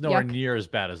Pocket. It's nowhere Yuck. near as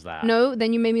bad as that. No,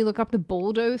 then you made me look up the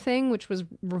Baldo thing, which was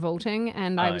revolting,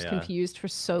 and I Oh was yeah. confused for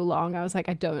so long. I was like,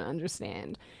 I don't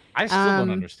understand. I still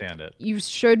don't understand it. You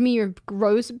showed me your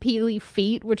gross peely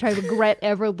feet, which I regret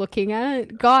ever looking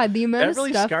at. God, the amount That of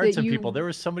really stuff scarred that some you people. There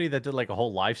was somebody that did like a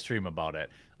whole live stream about it.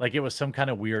 Like it was some kind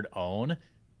of weird own.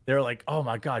 They're like, "Oh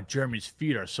my god, Jeremy's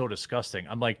feet are so disgusting."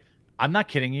 I'm like, I'm not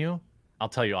kidding you. I'll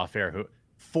tell you off air who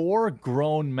four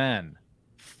grown men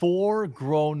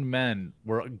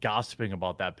were gossiping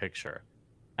about that picture.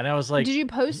 And I was like, did you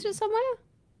post it somewhere?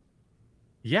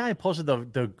 yeah, I posted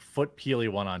the foot peely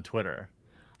one on Twitter.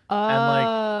 And like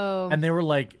Oh, and they were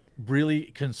like really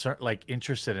concerned, like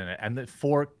interested in it. And the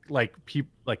four like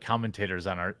people like commentators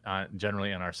on our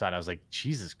generally on our side, I was like,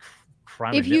 Jesus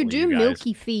crime if and you Nitley, do you guys.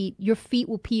 milky feet, your feet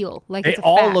will peel. Like They it's a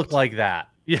all look fact. like that.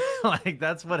 Yeah, like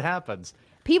that's what happens.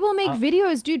 People make Uh,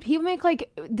 videos, dude. People make like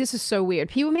this is so weird.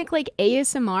 People make like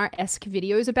ASMR-esque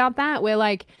videos about that, where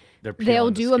like they're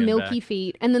they'll peeling the do a skin milky back.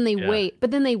 feet and then they Yeah. wait, but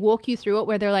then they walk you through it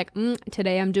where they're like,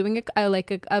 today I'm doing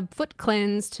a foot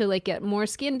cleanse to like get more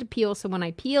skin to peel. So when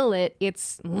I peel it,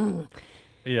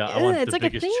 Yeah, I want it's the like a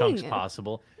biggest chunks thing,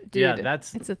 possible. Yeah, dude.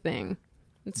 It's a thing.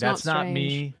 It's not that's not strange.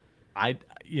 me. I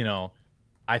you know,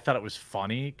 I thought it was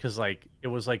funny because like it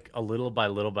was like a little by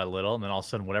little by little, and then all of a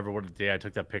sudden, whatever what day I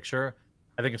took that picture,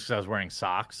 I think it's because I was wearing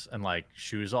socks and like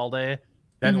shoes all day.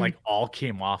 Then Hmm. like all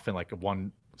came off in like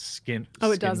one Oh, it skin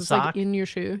does. It's like sock. in your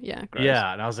shoe. Yeah, gross.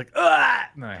 Yeah, and I was like, ah!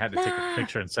 And I had to take a Ah.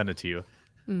 picture and send it to you.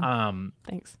 Mm, Um,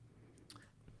 thanks.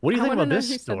 what do you I think want to about know this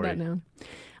who said that story? now.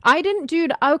 I didn't,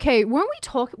 dude. Okay, weren't we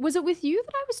talk? Was it with you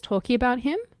that I was talking about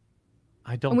him?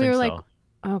 I don't And we think were like,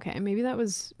 so. okay, maybe that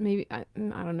was maybe I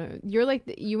don't know. You're like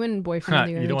you and boyfriend are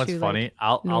the You know only what's two funny?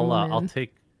 like normal men.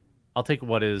 I'll take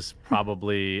what is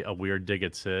probably a weird dig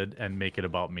at Sid and make it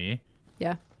about me.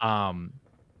 Yeah. Um,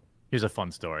 here's a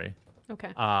fun story.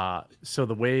 Okay. So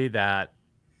the way that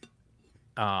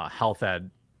health ed,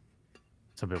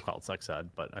 some people call it sex ed,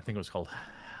 but I think it was called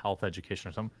health education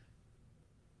or something,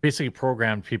 basically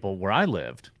programmed people where I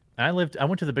lived. And I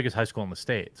went to the biggest high school in the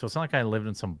state. So it's not like I lived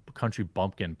in some country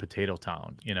bumpkin potato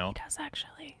town, you know? He does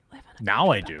actually live in a Now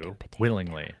country I bumpkin do, potato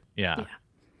willingly. town. Yeah. Yeah.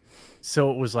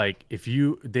 So it was like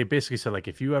they basically said like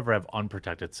if you ever have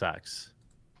unprotected sex,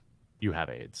 you have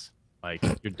AIDS. Like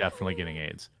you're definitely getting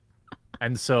AIDS.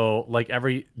 And so like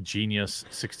every genius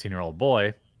 16-year-old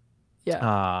boy,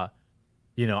 Yeah.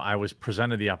 I was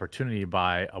presented the opportunity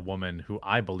by a woman who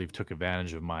I believe took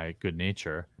advantage of my good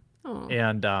nature. Oh.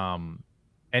 And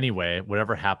anyway,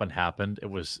 whatever happened. It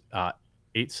was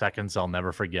 8 seconds I'll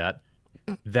never forget.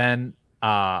 Then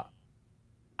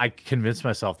I convinced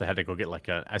myself they had to go get like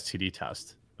a STD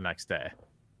test the next day.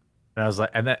 And I was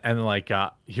like,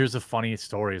 here's a funny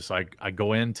story. So I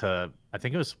go into, I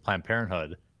think it was Planned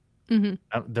Parenthood. Hmm.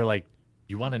 They're like,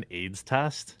 you want an AIDS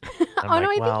test? I'm Oh no, like, I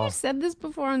think you well, said this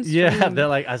before on stream. yeah. They're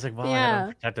like, I was like, well, I had Yeah.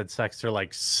 unprotected sex. They're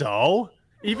like, so?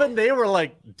 Even they were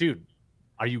like, dude,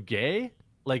 are you gay?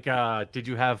 Like, did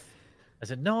you have? I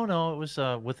said, no, it was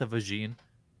with a vagine.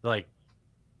 They're like,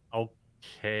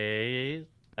 okay.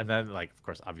 And then, like, of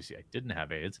course, obviously, I didn't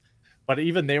have AIDS, but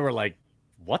even they were like,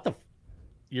 "What the?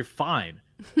 You're fine."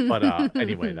 But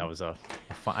anyway, that was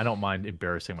I don't mind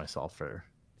embarrassing myself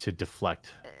to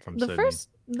deflect from The Sydney. first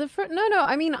no,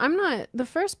 I mean, I'm not the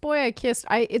first boy I kissed.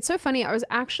 It's so funny. I was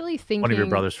actually thinking One of your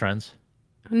brother's friends,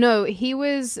 No, he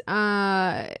was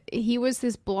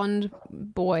this blonde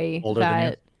boy older than you.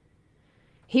 that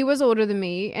he was older than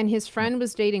me, and his friend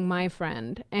was dating my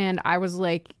friend, and I was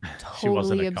like She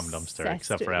wasn't totally a cum dumpster, obsessed.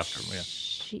 except for after.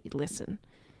 Yeah. Listen,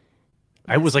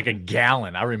 I was like a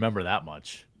gallon. I remember that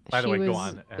much. By the she way, was go on.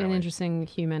 an Anyway. interesting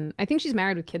human. I think she's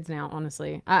married with kids now,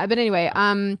 honestly. But anyway,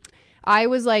 I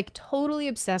was like totally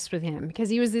obsessed with him because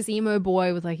he was this emo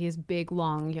boy with like his big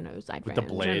long, side With the fringe,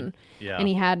 blade. and, Yeah. and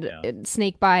he had Yeah.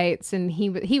 snake bites, and he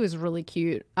was really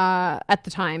cute. At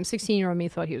the time, 16-year-old me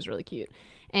thought he was really cute,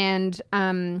 and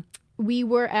we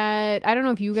were at, I don't know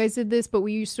if you guys did this, but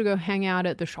we used to go hang out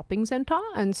at the shopping center,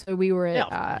 and so we were at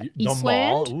The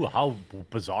Eastland. mall. Ooh, how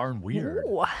bizarre and weird.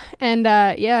 Ooh. And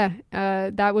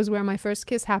that was where my first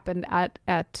kiss happened at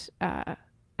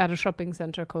at a shopping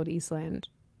center called Eastland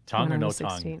when Tongue I or no was tongue?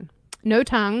 16. No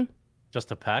tongue.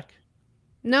 Just a peck? Like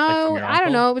from No, your I don't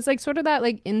uncle? know. It was like sort of that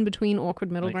like in between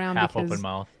awkward middle Like ground half open because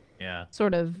mouth? Yeah.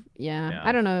 sort of, yeah. I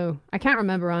Yeah. don't know. I can't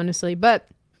remember honestly, but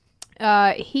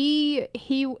he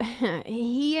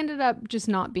he ended up just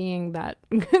not being that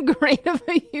great of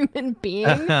a human being.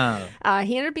 He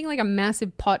ended up being like a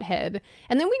massive pothead,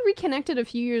 and then we reconnected a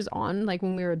few years on, like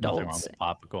when we were Nothing wrong adults. with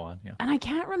pop. Go on. Yeah. And I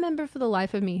can't remember for the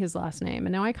life of me his last name,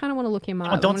 and now I kind of want to look him up.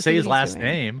 Oh, I don't want to say see what his he's last doing.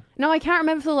 name. No, I can't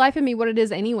remember for the life of me what it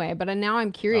is anyway. But now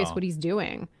I'm curious Oh, what he's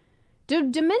doing. Do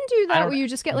men do I that don't. where you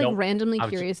just get like Nope. randomly I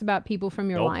was just, curious about people from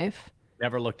your nope. life?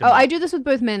 Never looked Oh, him I up. do this with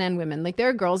both men and women. Like there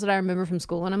are girls that I remember from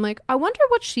school and I'm like, I wonder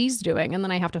what she's doing. And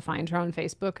then I have to find her on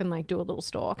Facebook and like do a little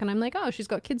stalk. And I'm like, oh, she's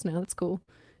got kids now. That's cool.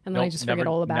 And then I Nope. just Never. forget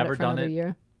all about Never it for done another it.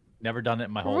 year. Never done it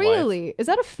in my whole life. Really? Is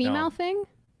that a female No. thing?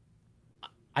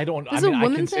 I don't. Is I it a mean, I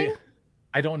woman can thing? say.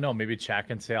 I don't know. Maybe chat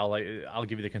can say. I'll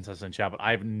give you the consensus in chat. But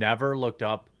I've never looked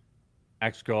up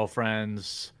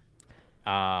ex-girlfriends,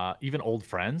 even old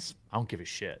friends. I don't give a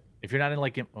shit. If you're not in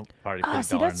like, party, put a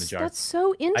See, dollar in the jar. that's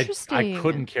so interesting. I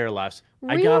couldn't care less.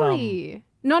 Really? I got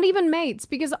Not even mates,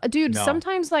 because dude, No.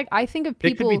 sometimes like I think of They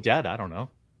could people. be dead. I don't know.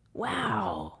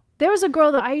 Wow. There was a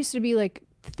girl that I used to be like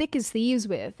thick as thieves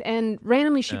with, and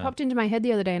randomly she Yeah. popped into my head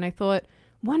the other day, and I thought,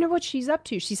 wonder what she's up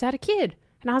to. She's had a kid,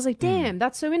 and I was like, damn,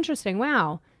 that's so interesting.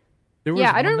 Wow. There was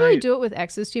Yeah, I don't one really night- do it with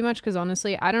exes too much because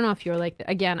honestly, I don't know if you're like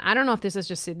again, I don't know if this is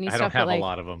just Sydney I stuff, don't have but like a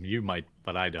lot of them. You might,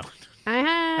 but I don't.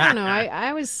 I don't know.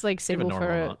 I was like single normal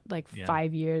for amount. like Yeah.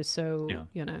 5 years, so Yeah.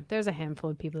 you know, there's a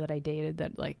handful of people that I dated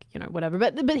that like whatever.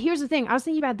 But here's the thing. I was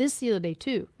thinking about this the other day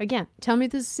too. Again, tell me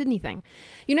if this is a Sydney thing.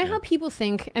 You know how people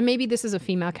think, and maybe this is a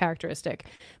female characteristic,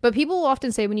 but people will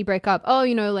often say when you break up, oh,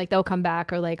 like they'll come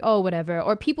back or like oh whatever,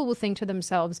 or people will think to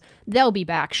themselves, they'll be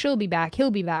back, she'll be back,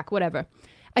 he'll be back, whatever.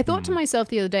 I thought to myself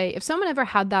the other day, if someone ever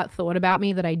had that thought about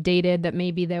me that I dated, that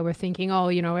maybe they were thinking, oh,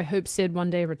 I hope Sid one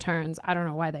day returns. I don't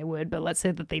know why they would, but let's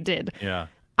say that they did. Yeah.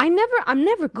 I'm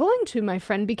never going to, my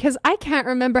friend, because I can't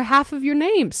remember half of your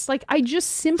names. Like, I just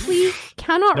simply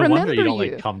cannot No remember wonder you don't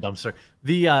you. like cum dumpster.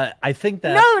 I think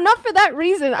that No, not for that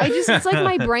reason. It's like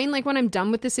my brain, like when I'm done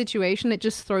with the situation, it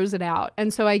just throws it out.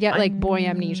 And so I get like boy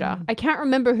amnesia. I can't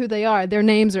remember who they are, their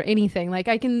names or anything. Like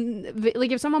I can,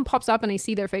 like if someone pops up and I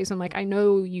see their face, I'm like, I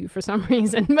know you for some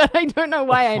reason, but I don't know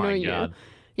why I know my you. God.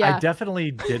 Yeah. I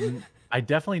definitely didn't. I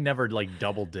definitely never like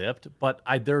double dipped, but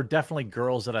there are definitely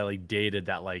girls that I like dated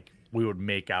that like we would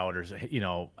make out or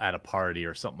at a party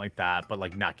or something like that, but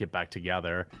like not get back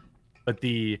together. But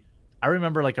I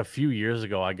remember like a few years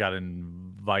ago I got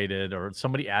invited or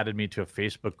somebody added me to a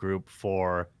Facebook group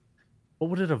for what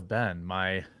would it have been?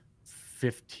 My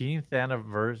 15th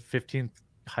anniversary, 15th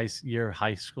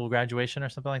high school graduation or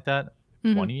something like that.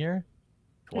 20 year?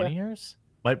 20 years?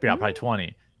 Might be probably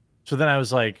 20. So then I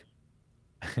was like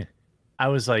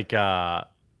I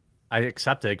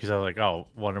accepted because I was like, oh,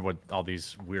 wonder what all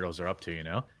these weirdos are up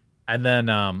to, And then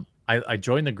I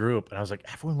joined the group and I was like,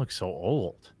 everyone looks so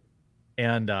old.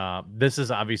 And this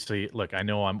is obviously, look, I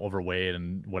know I'm overweight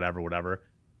and whatever,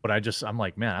 but I'm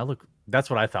like, man, that's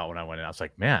what I thought when I went in. I was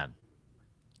like, man,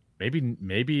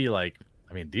 maybe like,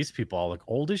 I mean, these people all look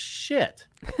old as shit.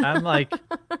 I'm like,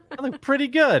 I look pretty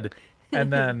good.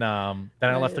 And then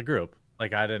I left the group.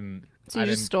 Like I didn't. So you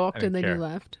just stalked and then care. you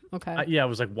left. Okay. Yeah, it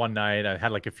was like one night. I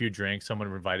had like a few drinks. Someone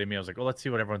invited me. I was like, well, let's see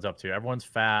what everyone's up to. Everyone's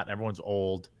fat. Everyone's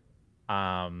old.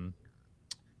 I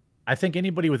think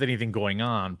anybody with anything going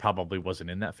on probably wasn't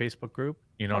in that Facebook group.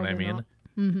 You know what I mean?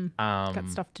 Mm-hmm. Got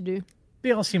stuff to do.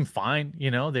 They all seemed fine.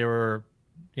 They were,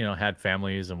 had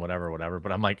families and whatever.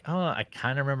 But I'm like, oh, I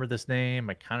kind of remember this name.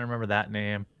 I kind of remember that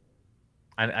name.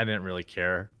 I didn't really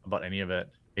care about any of it.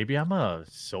 Maybe I'm a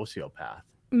sociopath.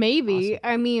 Maybe. Awesome.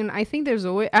 I mean, I think there's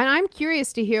always, and I'm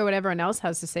curious to hear what everyone else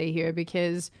has to say here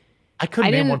because I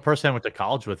couldn't name one person I went to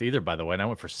college with either, by the way, and I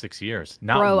went for 6 years.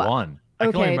 Not one. I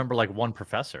can only remember like one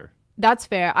professor. That's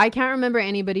fair. I can't remember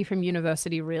anybody from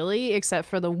university really, except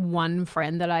for the one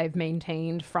friend that I've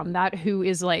maintained from that, who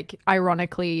is like,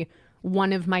 ironically,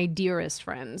 one of my dearest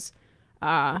friends.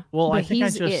 Well, I think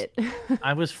it.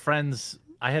 I was friends.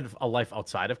 I had a life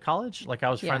outside of college. Like I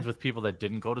was friends with people that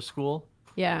didn't go to school.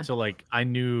 Yeah. So like I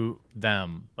knew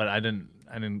them, but I didn't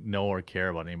know or care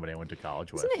about anybody I went to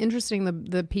college with. Isn't it interesting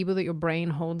the people that your brain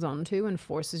holds on to and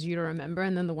forces you to remember,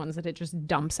 and then the ones that it just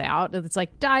dumps out? It's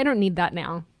like, I don't need that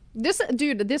now. This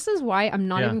is why I'm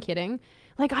not even kidding.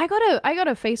 Like I got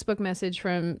a Facebook message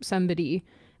from somebody,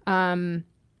 and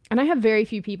I have very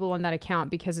few people on that account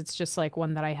because it's just like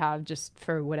one that I have just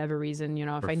for whatever reason,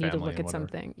 if I need to look at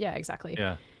something. Yeah, exactly.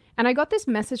 Yeah. And I got this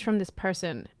message from this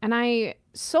person and I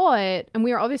saw it and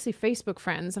we are obviously Facebook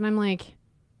friends and I'm like,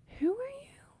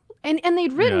 And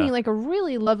they'd written Yeah. me like a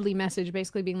really lovely message,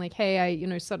 basically being like, "Hey,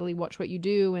 I subtly watch what you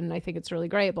do, and I think it's really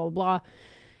great." Blah blah blah.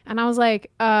 And I was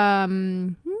like,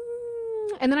 and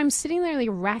then I'm sitting there like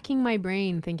racking my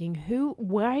brain, thinking, "Who?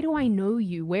 Why do I know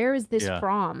you? Where is this Yeah.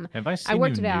 from?" Have I I seen you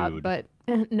worked it out, nude? but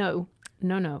no,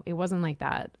 no, it wasn't like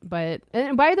that. But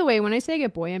and by the way, when I say I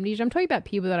get boy amnesia, I'm talking about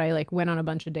people that I like went on a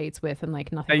bunch of dates with, and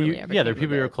like That nothing you, really ever yeah, there are came of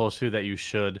people you're it. close to that you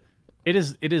should. It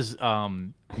is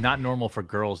not normal for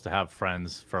girls to have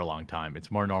friends for a long time.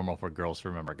 It's more normal for girls to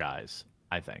remember guys,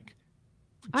 I think.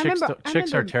 I Chicks are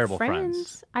remember terrible friends.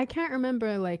 friends. I can't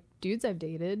remember like dudes I've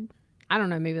dated. I don't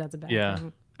know. Maybe that's a bad Yeah.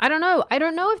 thing. I don't know. I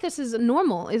don't know if this is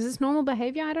normal. Is this normal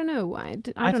behavior? I don't know. I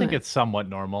I don't think know. it's somewhat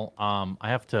normal. I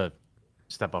have to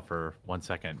step up for 1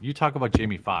 second. You talk about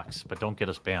Jamie Foxx, but don't get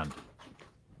us banned.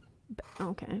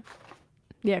 Okay.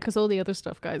 Yeah, because all the other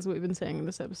stuff, guys, we've been saying in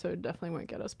this episode definitely won't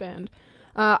get us banned.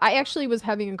 I actually was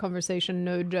having a conversation,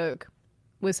 no joke,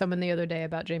 with someone the other day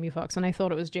about Jamie Foxx, and I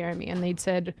thought it was Jeremy, and they'd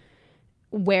said,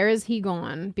 "Where is he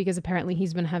gone?" Because apparently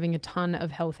he's been having a ton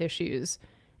of health issues,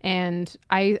 and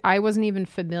I wasn't even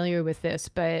familiar with this,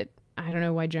 but I don't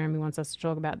know why Jeremy wants us to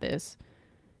talk about this.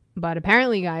 But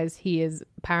apparently, guys, he is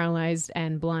paralyzed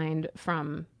and blind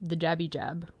from the jabby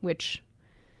jab, which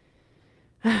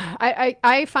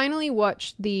I finally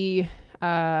watched the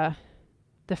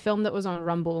film that was on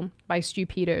Rumble by Stu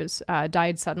Peters,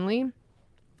 Died Suddenly.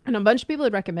 And a bunch of people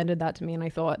had recommended that to me, and I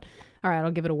thought, all right,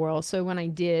 I'll give it a whirl. So when I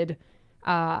did,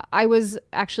 I was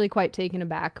actually quite taken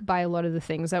aback by a lot of the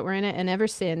things that were in it. And ever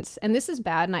since, and this is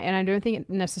bad, and I don't think it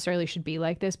necessarily should be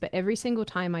like this, but every single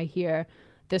time I hear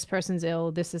this person's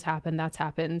ill, this has happened, that's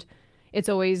happened, it's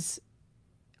always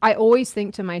I always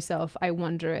think to myself, I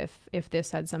wonder if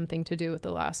this had something to do with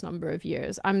the last number of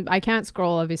years. I can't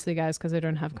scroll obviously, guys, because I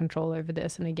don't have control over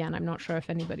this. And again, I'm not sure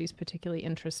if anybody's particularly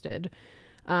interested.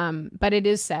 But it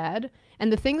is sad.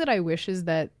 And the thing that I wish is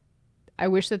that I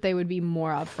wish that they would be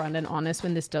more upfront and honest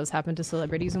when this does happen to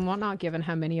celebrities and whatnot, given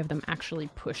how many of them actually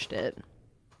pushed it.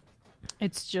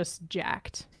 It's just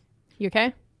jacked. You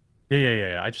okay?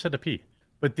 Yeah. I just had to pee.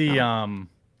 But Oh,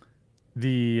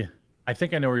 the I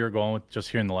think I know where you're going with just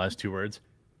hearing the last two words.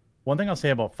 One thing I'll say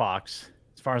about Fox,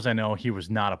 as far as I know, he was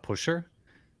not a pusher,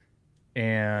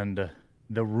 and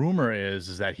the rumor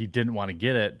is that he didn't want to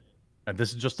get it. And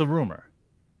this is just a rumor,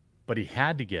 but he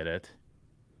had to get it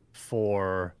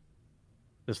for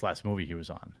this last movie he was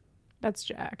on, that's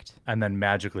jacked. and then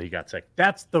magically he got sick.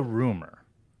 That's the rumor.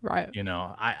 Right. You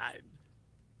know,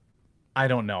 I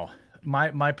don't know.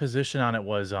 My position on it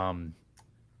was,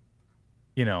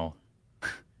 you know,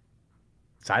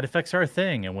 side effects are a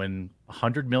thing, and when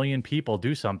 100 million people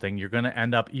do something, you're going to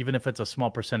end up, even if it's a small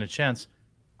percentage chance,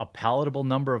 a palatable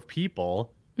number of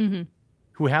people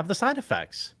who have the side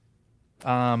effects.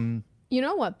 You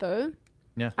know what though?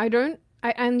 Yeah. I don't.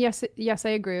 And yes, I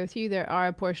agree with you. There are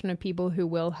a portion of people who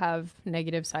will have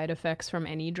negative side effects from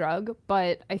any drug,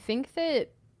 but I think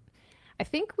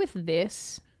with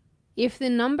this, if the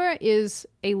number is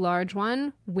a large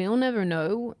one, we'll never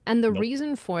know. And the Nope.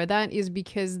 reason for that is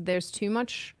because Too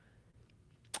much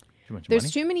there's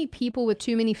money. too many people with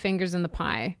too many fingers in the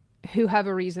pie who have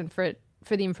a reason for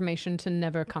the information to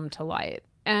never come to light.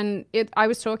 And I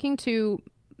was talking to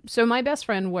so my best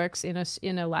friend works in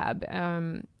a lab.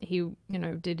 He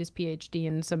did his PhD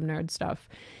in some nerd stuff,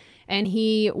 and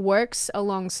he works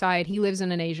alongside. He lives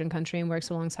in an Asian country and works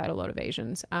alongside a lot of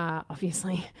Asians,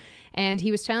 obviously. And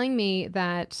he was telling me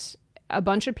that a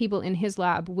bunch of people in his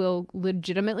lab will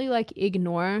legitimately like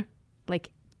ignore like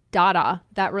data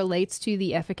that relates to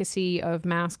the efficacy of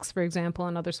masks, for example,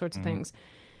 and other sorts of Mm-hmm. things.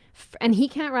 And he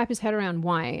can't wrap his head around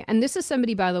why. And this is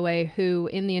somebody, by the way, who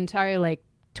in the entire like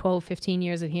 12, 15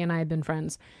 years that he and I have been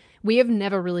friends, we have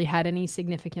never really had any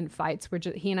significant fights.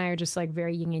 He and I are just like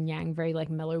very yin and yang, very like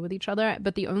mellow with each other.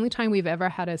 But the only time we've ever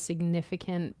had a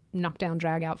significant knockdown,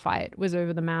 drag out fight was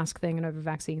over the mask thing and over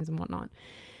vaccines and whatnot.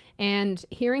 And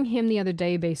hearing him the other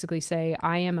day basically say,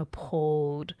 I am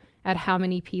appalled at how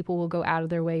many people will go out of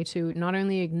their way to not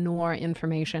only ignore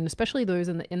information, especially those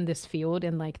in this field,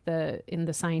 in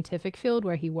the scientific field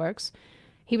where he works.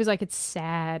 He was like, it's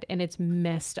sad and it's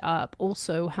messed up.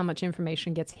 Also, how much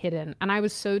information gets hidden. And I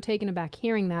was so taken aback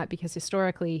hearing that because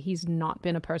historically he's not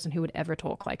been a person who would ever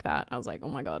talk like that. I was like, oh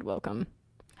my God, welcome.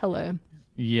 Hello.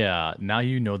 Yeah, now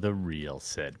you know the real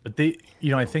Sid. But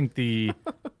I think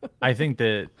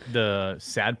that the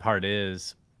sad part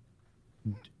is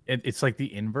it's like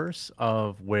the inverse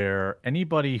of where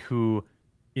anybody who,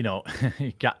 you know,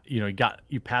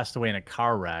 you passed away in a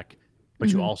car wreck, but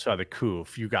you Mm-hmm. also had the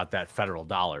coof, you got that federal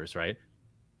dollars, right?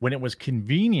 When it was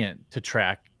convenient to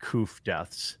track coof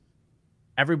deaths,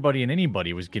 everybody and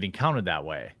anybody was getting counted that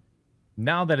way.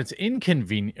 now that it's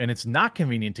inconvenient and it's not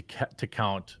convenient to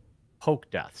count poke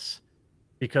deaths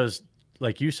because,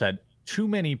 like you said, too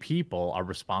many people are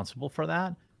responsible for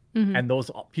that, Hmm. and those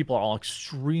people are all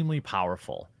extremely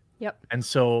powerful. Yep. And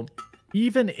so,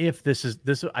 even if this,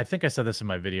 I think I said this in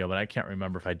my video, but I can't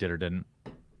remember if I did or didn't.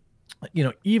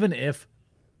 Even if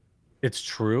it's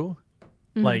true,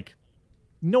 Hmm. like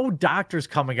no doctor's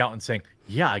coming out and saying,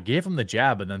 "Yeah, I gave him the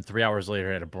jab," and then 3 hours later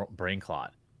he had a brain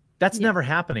clot. That's Yeah. never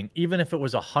happening, even if it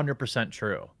was 100%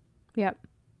 true. Yep.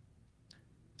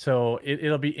 So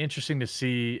it'll be interesting to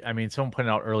see. I mean, someone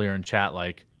pointed out earlier in chat,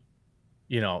 like,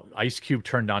 Ice Cube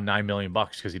turned down $9 million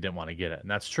because he didn't want to get it, and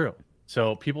that's true.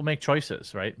 So people make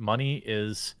choices, right? Money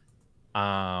is,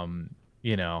 um,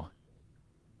 you know,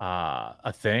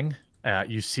 a thing.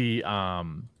 You see, I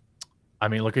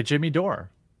mean, look at Jimmy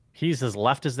Dore. He's as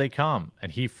left as they come,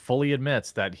 and he fully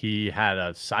admits that he had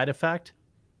a side effect,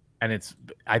 and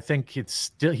I think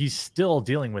he's still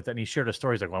dealing with it. And he shared a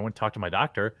story. He's like, "Well, I went to talk to my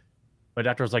doctor. My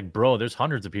doctor was like, bro, there's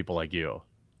hundreds of people like you."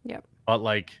 Yep. But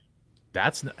like,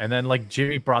 and then like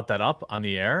Jimmy brought that up on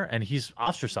the air, and he's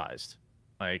ostracized.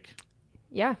 Like,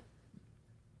 Yeah.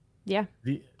 Yeah.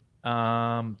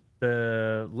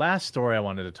 the last story I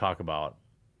wanted to talk about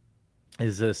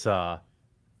is this. How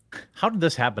did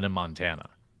this happen in Montana?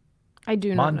 I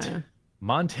do not know.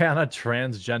 Montana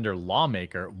transgender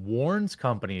lawmaker warns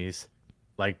companies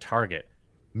like Target,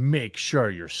 make sure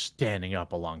you're standing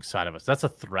up alongside of us. That's a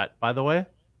threat, by the way.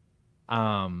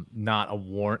 Not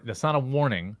a That's not a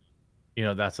warning.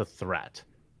 That's a threat.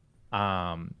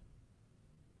 And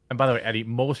by the way, Eddie,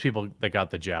 most people that got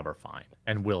the jab are fine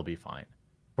and will be fine.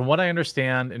 From what I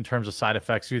understand, in terms of side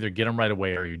effects, you either get them right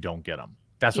away or you don't get them.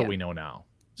 That's what we know now.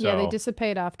 So, yeah, they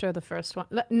dissipate after the first one.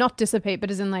 Not dissipate,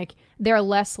 but as in like they're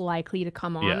less likely to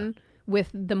come on with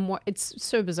the more. It's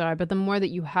so bizarre, but the more that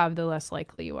you have, the less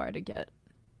likely you are to get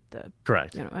the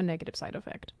correct. A negative side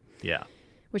effect. Yeah,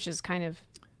 which is kind of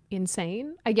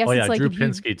insane. I guess. Oh yeah, it's like Drew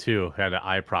Pinsky too had an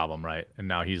eye problem, right? And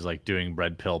now he's like doing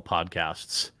red pill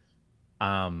podcasts.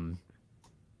 Yeah.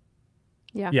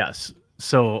 Yes.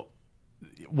 So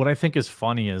what I think is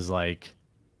funny is like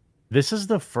this is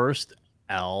the first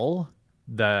L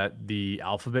that the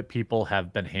alphabet people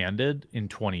have been handed in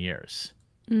 20 years.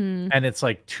 And it's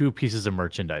like 2 pieces of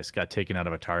merchandise got taken out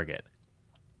of a Target.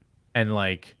 And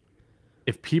like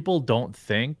if people don't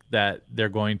think that they're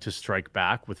going to strike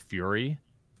back with fury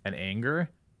and anger,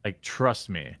 like trust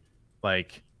me,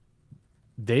 like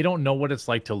they don't know what it's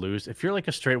like to lose. If you're like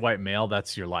a straight white male,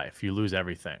 that's your life. You lose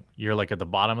everything. You're like at the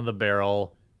bottom of the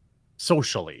barrel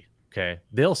socially, okay?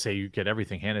 They'll say you get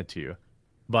everything handed to you.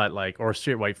 But like, or a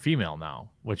straight white female now,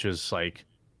 which is like,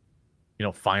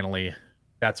 finally,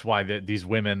 that's why these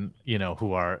women,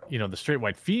 who are, the straight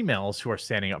white females who are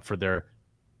standing up for their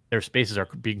spaces are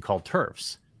being called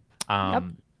TERFs. Yep.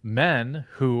 Men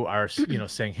who are,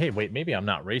 saying, hey, wait, maybe I'm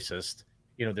not racist.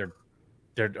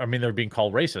 They're being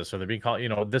called racist, or they're being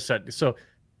called, this. So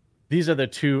these are the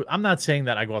two. I'm not saying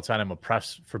that I go outside, I'm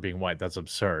oppressed for being white. That's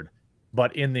absurd.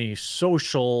 But in the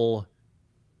social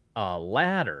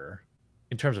ladder,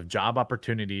 in terms of job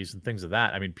opportunities and things of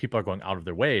that, I mean, people are going out of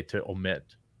their way to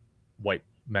omit white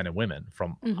men and women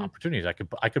from opportunities.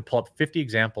 I could pull up 50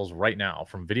 examples right now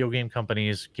from video game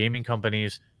companies, gaming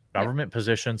companies, government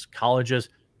positions, colleges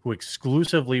who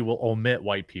exclusively will omit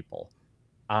white people,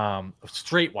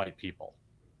 straight white people.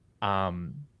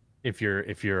 If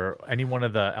you're any one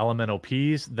of the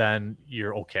LMNOPs, then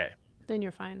you're okay. Then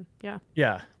you're fine. Yeah.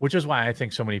 Yeah, which is why I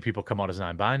think so many people come out as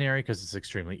non-binary, because it's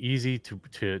extremely easy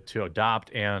to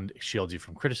adopt and shields you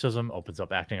from criticism, opens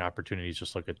up acting opportunities.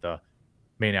 Just look at the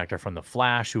main actor from The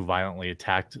Flash who violently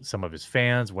attacked some of his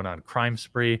fans, went on a crime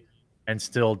spree, and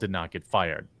still did not get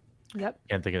fired. Yep.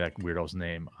 Can't think of that weirdo's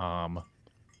name.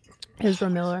 Ezra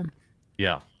Miller.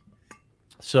 Yeah.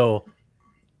 So,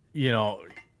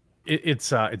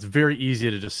 it's very easy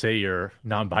to just say you're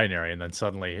non-binary and then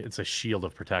suddenly it's a shield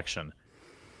of protection.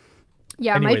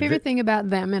 Yeah, anyway, my favorite thing about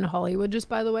them in Hollywood, just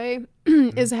by the way,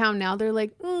 is how now they're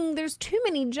like, there's too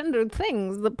many gendered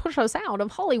things that push us out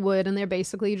of Hollywood, and they're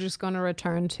basically just going to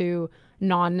return to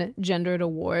non-gendered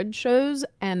award shows,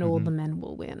 and all the men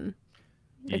will win.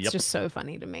 It's just so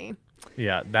funny to me.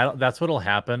 Yeah, that's what'll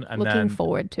happen, and looking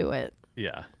forward to it.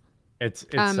 Yeah, it's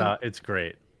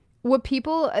great. What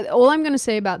people, all I'm going to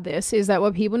say about this is that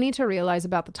what people need to realize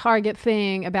about the Target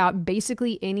thing, about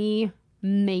basically any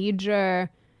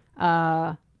major,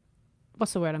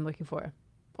 what's the word I'm looking for?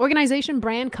 Organization,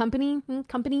 brand, company.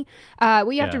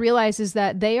 What you have to realize is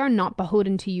that they are not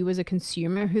beholden to you as a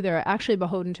consumer. Who they're actually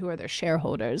beholden to are their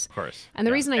shareholders. Of course. And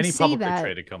the reason I say that, publicly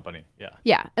traded company.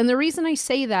 Yeah. And the reason I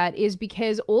say that is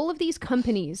because all of these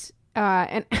companies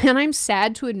And I'm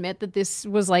sad to admit that this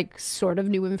was like sort of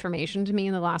new information to me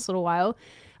in the last little while.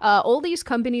 All these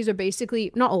companies are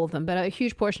basically, not all of them, but a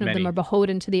huge portion of them are Many.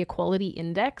 beholden to the equality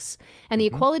index. And the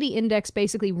Hmm. equality index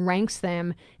basically ranks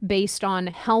them based on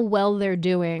how well they're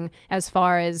doing as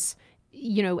far as,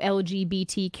 you know,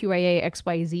 LGBTQIA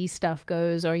XYZ stuff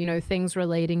goes, or, you know, things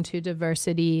relating to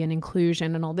diversity and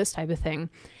inclusion and all this type of thing.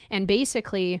 And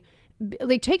basically,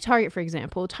 like take Target for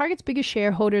example. Target's biggest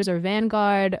shareholders are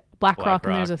Vanguard, BlackRock,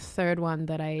 and there's BlackRock. a third one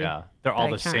that I Yeah, they're that all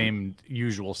I the can't. same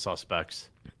usual suspects.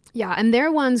 Yeah, and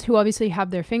they're ones who obviously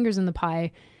have their fingers in the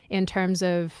pie in terms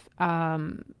of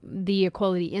the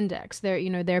equality index. They're, you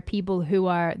know, they're people who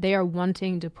are, they are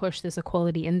wanting to push this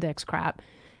equality index crap,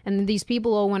 and these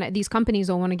people all want to, these companies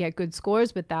all want to get good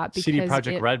scores with that CD because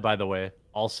Project it. Red, by the way,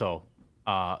 also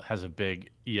has a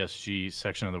big ESG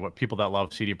section of the what people that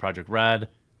love CD Project Red,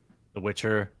 The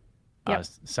Witcher, Yep.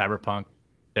 Cyberpunk.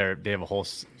 They have a whole.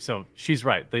 So she's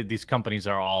right. These companies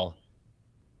are all.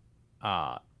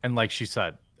 And like she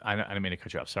said, I didn't mean to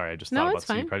cut you off. Sorry, I just thought No, it's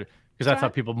about CD fine. Project because Go I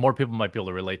ahead. thought more people might be able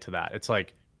to relate to that. It's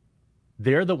like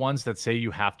they're the ones that say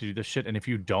you have to do this shit, and if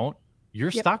you don't, your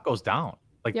Yep. stock goes down.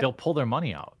 Like Yep. they'll pull their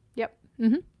money out. Yep.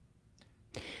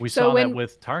 We So saw that when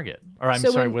with Target, or I'm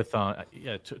so sorry, when with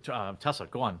Tesla.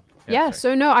 Go on. Yeah, Yeah, sorry.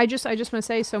 so no, I just want to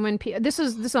say, so when this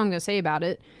is all I'm going to say about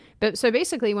it. But so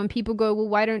basically when people go, well,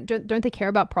 why don't they care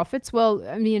about profits? Well,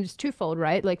 I mean, it's twofold,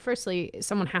 right? Like firstly,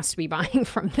 someone has to be buying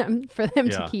from them for them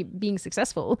to Yeah. keep being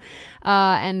successful,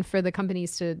 and for the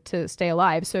companies to stay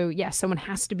alive. So yes, someone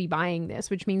has to be buying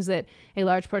this, which means that a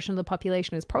large portion of the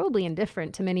population is probably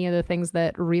indifferent to many of the things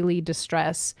that really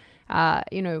distress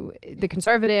you know, the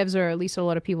conservatives, or at least a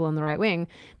lot of people in the right wing.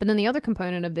 But then the other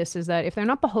component of this is that if they're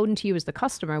not beholden to you as the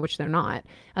customer, which they're not,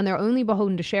 and they're only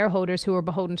beholden to shareholders who are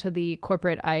beholden to the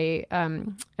corporate oh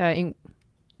my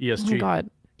ESG. god,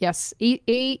 yes,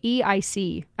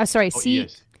 EIC. Sorry, Oh,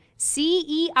 ES.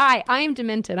 CEI. I am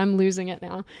demented. I'm losing it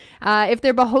now. If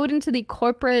they're beholden to the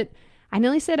corporate, I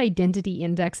nearly said identity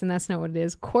index, and that's not what it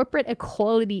is. Corporate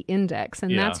equality index,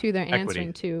 and that's Yeah. who they're Equity.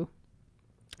 answering to.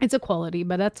 It's equality,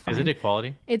 but that's Is it fine.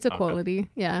 equality? It's Okay. equality,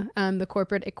 yeah. The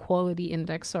corporate equality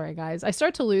index. Sorry, guys. I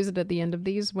start to lose it at the end of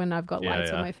these when I've got Yeah, lights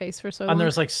on yeah. my face for so And long.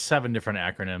 there's like 7 different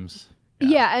acronyms. Yeah.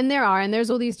 Yeah, and there are, and there's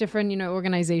all these different, you know,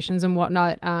 organizations and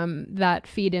whatnot that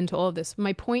feed into all of this.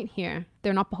 My point here,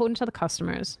 they're not beholden to the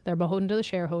customers. They're beholden to the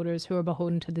shareholders who are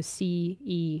beholden to the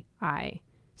CEI.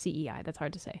 CEI, that's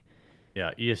hard to say. Yeah.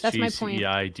 That's ESG, my point.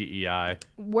 CEI, DEI.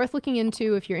 Worth looking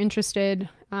into if you're interested.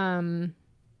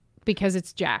 Because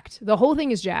it's jacked. The whole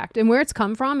thing is jacked. And where it's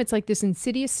come from, it's like this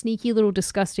insidious, sneaky little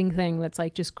disgusting thing that's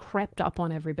like just crept up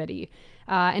on everybody.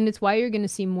 And it's why you're going to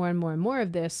see more and more and more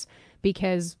of this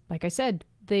because, like I said,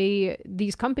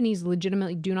 these companies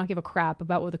legitimately do not give a crap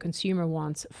about what the consumer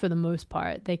wants for the most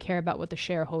part. They care about what the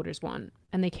shareholders want,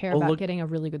 and they care Well, about look, getting a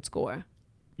really good score.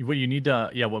 what you need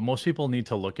to, yeah, what most people need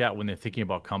to look at when they're thinking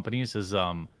about companies is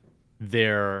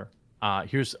their,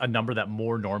 here's a number that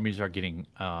more normies are getting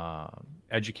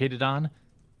educated on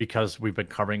because we've been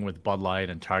covering with Bud Light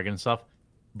and Target and stuff.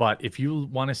 But if you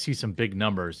want to see some big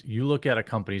numbers, you look at a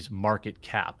company's market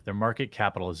cap, their market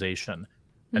capitalization.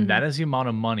 And Mm-hmm. that is the amount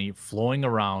of money flowing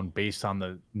around based on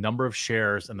the number of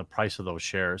shares and the price of those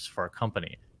shares for a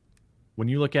company. When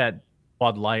you look at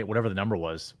Bud Light, whatever the number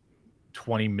was,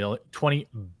 $20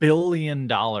 billion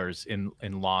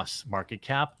in lost market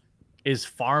cap is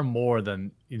far more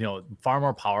than, far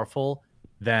more powerful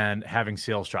than having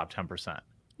sales drop 10%.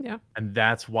 Yeah, And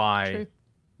that's why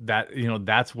true.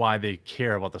 that's why they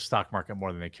care about the stock market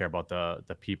more than they care about the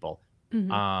people.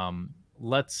 Mm-hmm.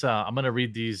 Let's I'm gonna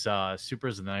read these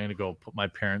supers, and then I'm gonna go put my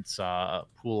parents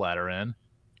pool ladder in.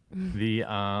 The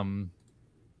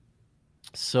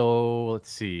So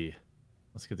let's see.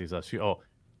 Let's get these last few. Oh,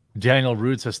 Daniel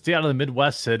Rude says, "Stay out of the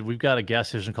Midwest, Sid. We've got a gas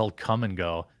station called Come and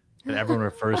Go that everyone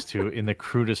refers to in the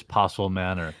crudest possible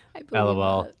manner. I believe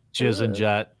LOL, that. Jizz and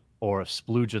Jet or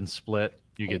Splooge and Split.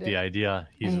 You Hate get the it. idea.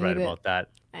 I He's right hate it. about that.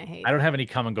 I hate I don't it. have any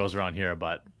Come and Goes around here,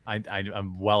 but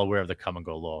I'm well aware of the Come and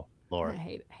Go I lore.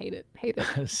 hate it. Hate it. Hate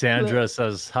it. Sandra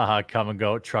says, haha, Come and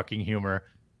Go, trucking humor.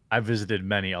 I visited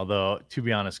many, although, to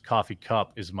be honest, Coffee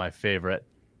Cup is my favorite.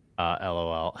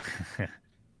 LOL.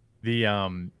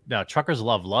 Now truckers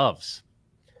love loves.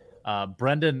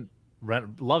 Brendan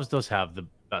Loves does have the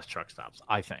best truck stops,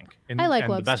 I think, I like and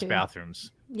the loves best too.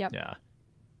 bathrooms. Yep. Yeah.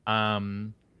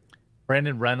 Um,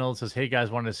 Brandon Reynolds says, "Hey guys,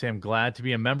 wanted to say I'm glad to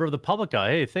be a member of the Publica.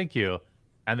 Hey, thank you."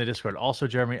 And the Discord. Also,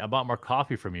 Jeremy, I bought more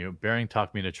coffee from you. Bearing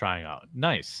talked me into trying out.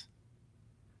 Nice.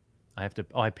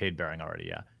 I paid Bearing already.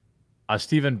 Yeah.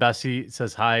 Stephen Bessie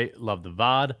says, "Hi, love the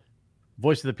VOD."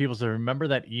 Voice of the people says, remember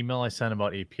that email I sent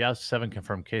about APS? 7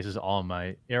 confirmed cases, all in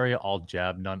my area, all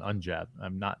jab, none unjabbed.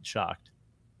 I'm not shocked.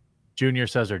 Junior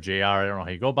says, or JR, I don't know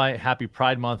how you go by it. Happy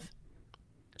Pride Month,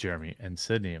 Jeremy and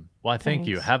Sydney. Well, thank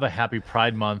you. Thanks. Have a happy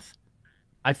Pride Month.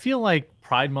 I feel like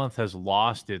Pride Month has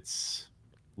lost its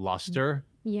luster.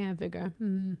 Yeah, vigor.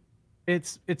 Mm.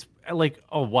 It's like,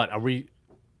 oh, what are we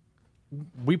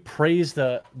praise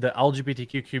the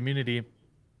LGBTQ community,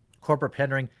 corporate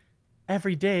pandering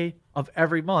every day of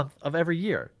every month of every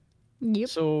year. Yep.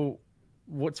 So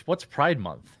what's Pride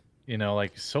Month? You know,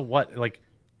 like, so what? Like,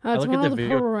 I It's look when at all the the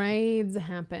video. parades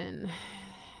happen.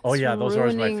 Oh It's yeah, those are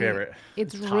always my ruining. favorite.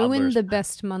 It's ruined Toddlers. the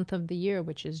best month of the year,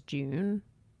 which is June,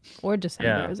 or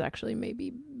December Yeah. is actually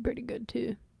maybe pretty good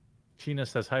too. Tina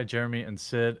says, hi, Jeremy and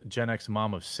Sid, Gen X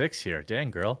mom of 6 here. Dang,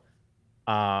 girl.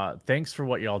 Thanks for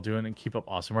what y'all doing and keep up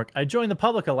awesome work. I joined the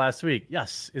Publica last week.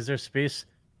 Yes. Is there space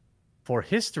for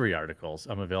history articles?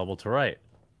 I'm available to write.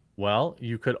 Well,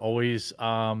 you could always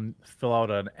fill out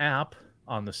an app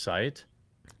on the site.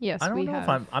 I Yes, don't we know if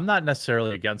have. I'm not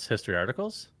necessarily against history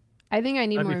articles. I think I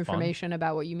need That'd more be fun. information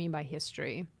about what you mean by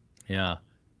history. Yeah.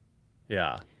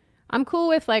 Yeah. I'm cool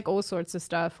with like all sorts of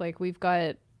stuff. Like we've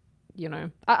got,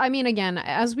 I mean, again,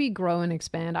 as we grow and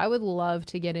expand, I would love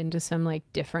to get into some like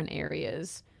different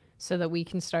areas so that we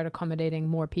can start accommodating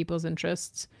more people's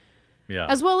interests Yeah.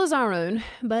 as well as our own.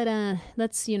 But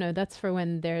that's for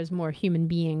when there's more human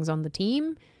beings on the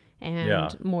team Yeah.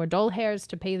 and more doll hairs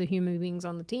to pay the human beings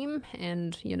on the team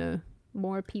and,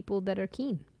 more people that are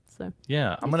keen. So,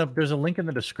 Yeah. yes. There's a link in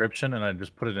the description and I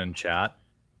just put it in chat.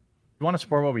 If you want to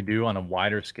support what we do on a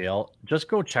wider scale, just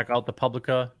go check out the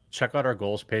Publica, check out our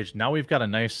goals page. Now we've got a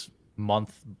nice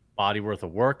month body worth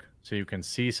of work, so you can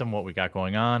see some of what we got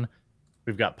going on.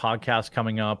 We've got podcasts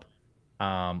coming up.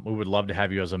 We would love to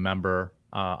have you as a member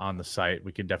on the site.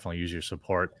 We could definitely use your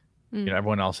support. You know,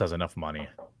 everyone else has enough money,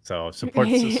 so support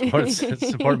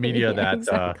media Yeah, that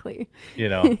exactly.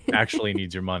 actually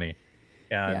needs your money.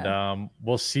 And Yeah.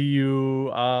 we'll see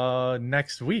you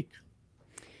next week.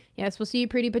 Yes, we'll see you,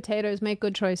 pretty potatoes. Make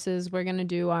good choices. We're gonna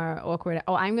do our awkward.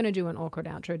 Oh, I'm gonna do an awkward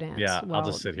outro dance. Yeah, I'll while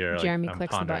just sit here like Jeremy I'm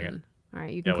clicks the pondering it. button. All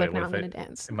right, you can Yeah, click wait, now. what I'm if gonna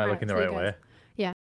dance. am I All looking right, the see you right guys. way?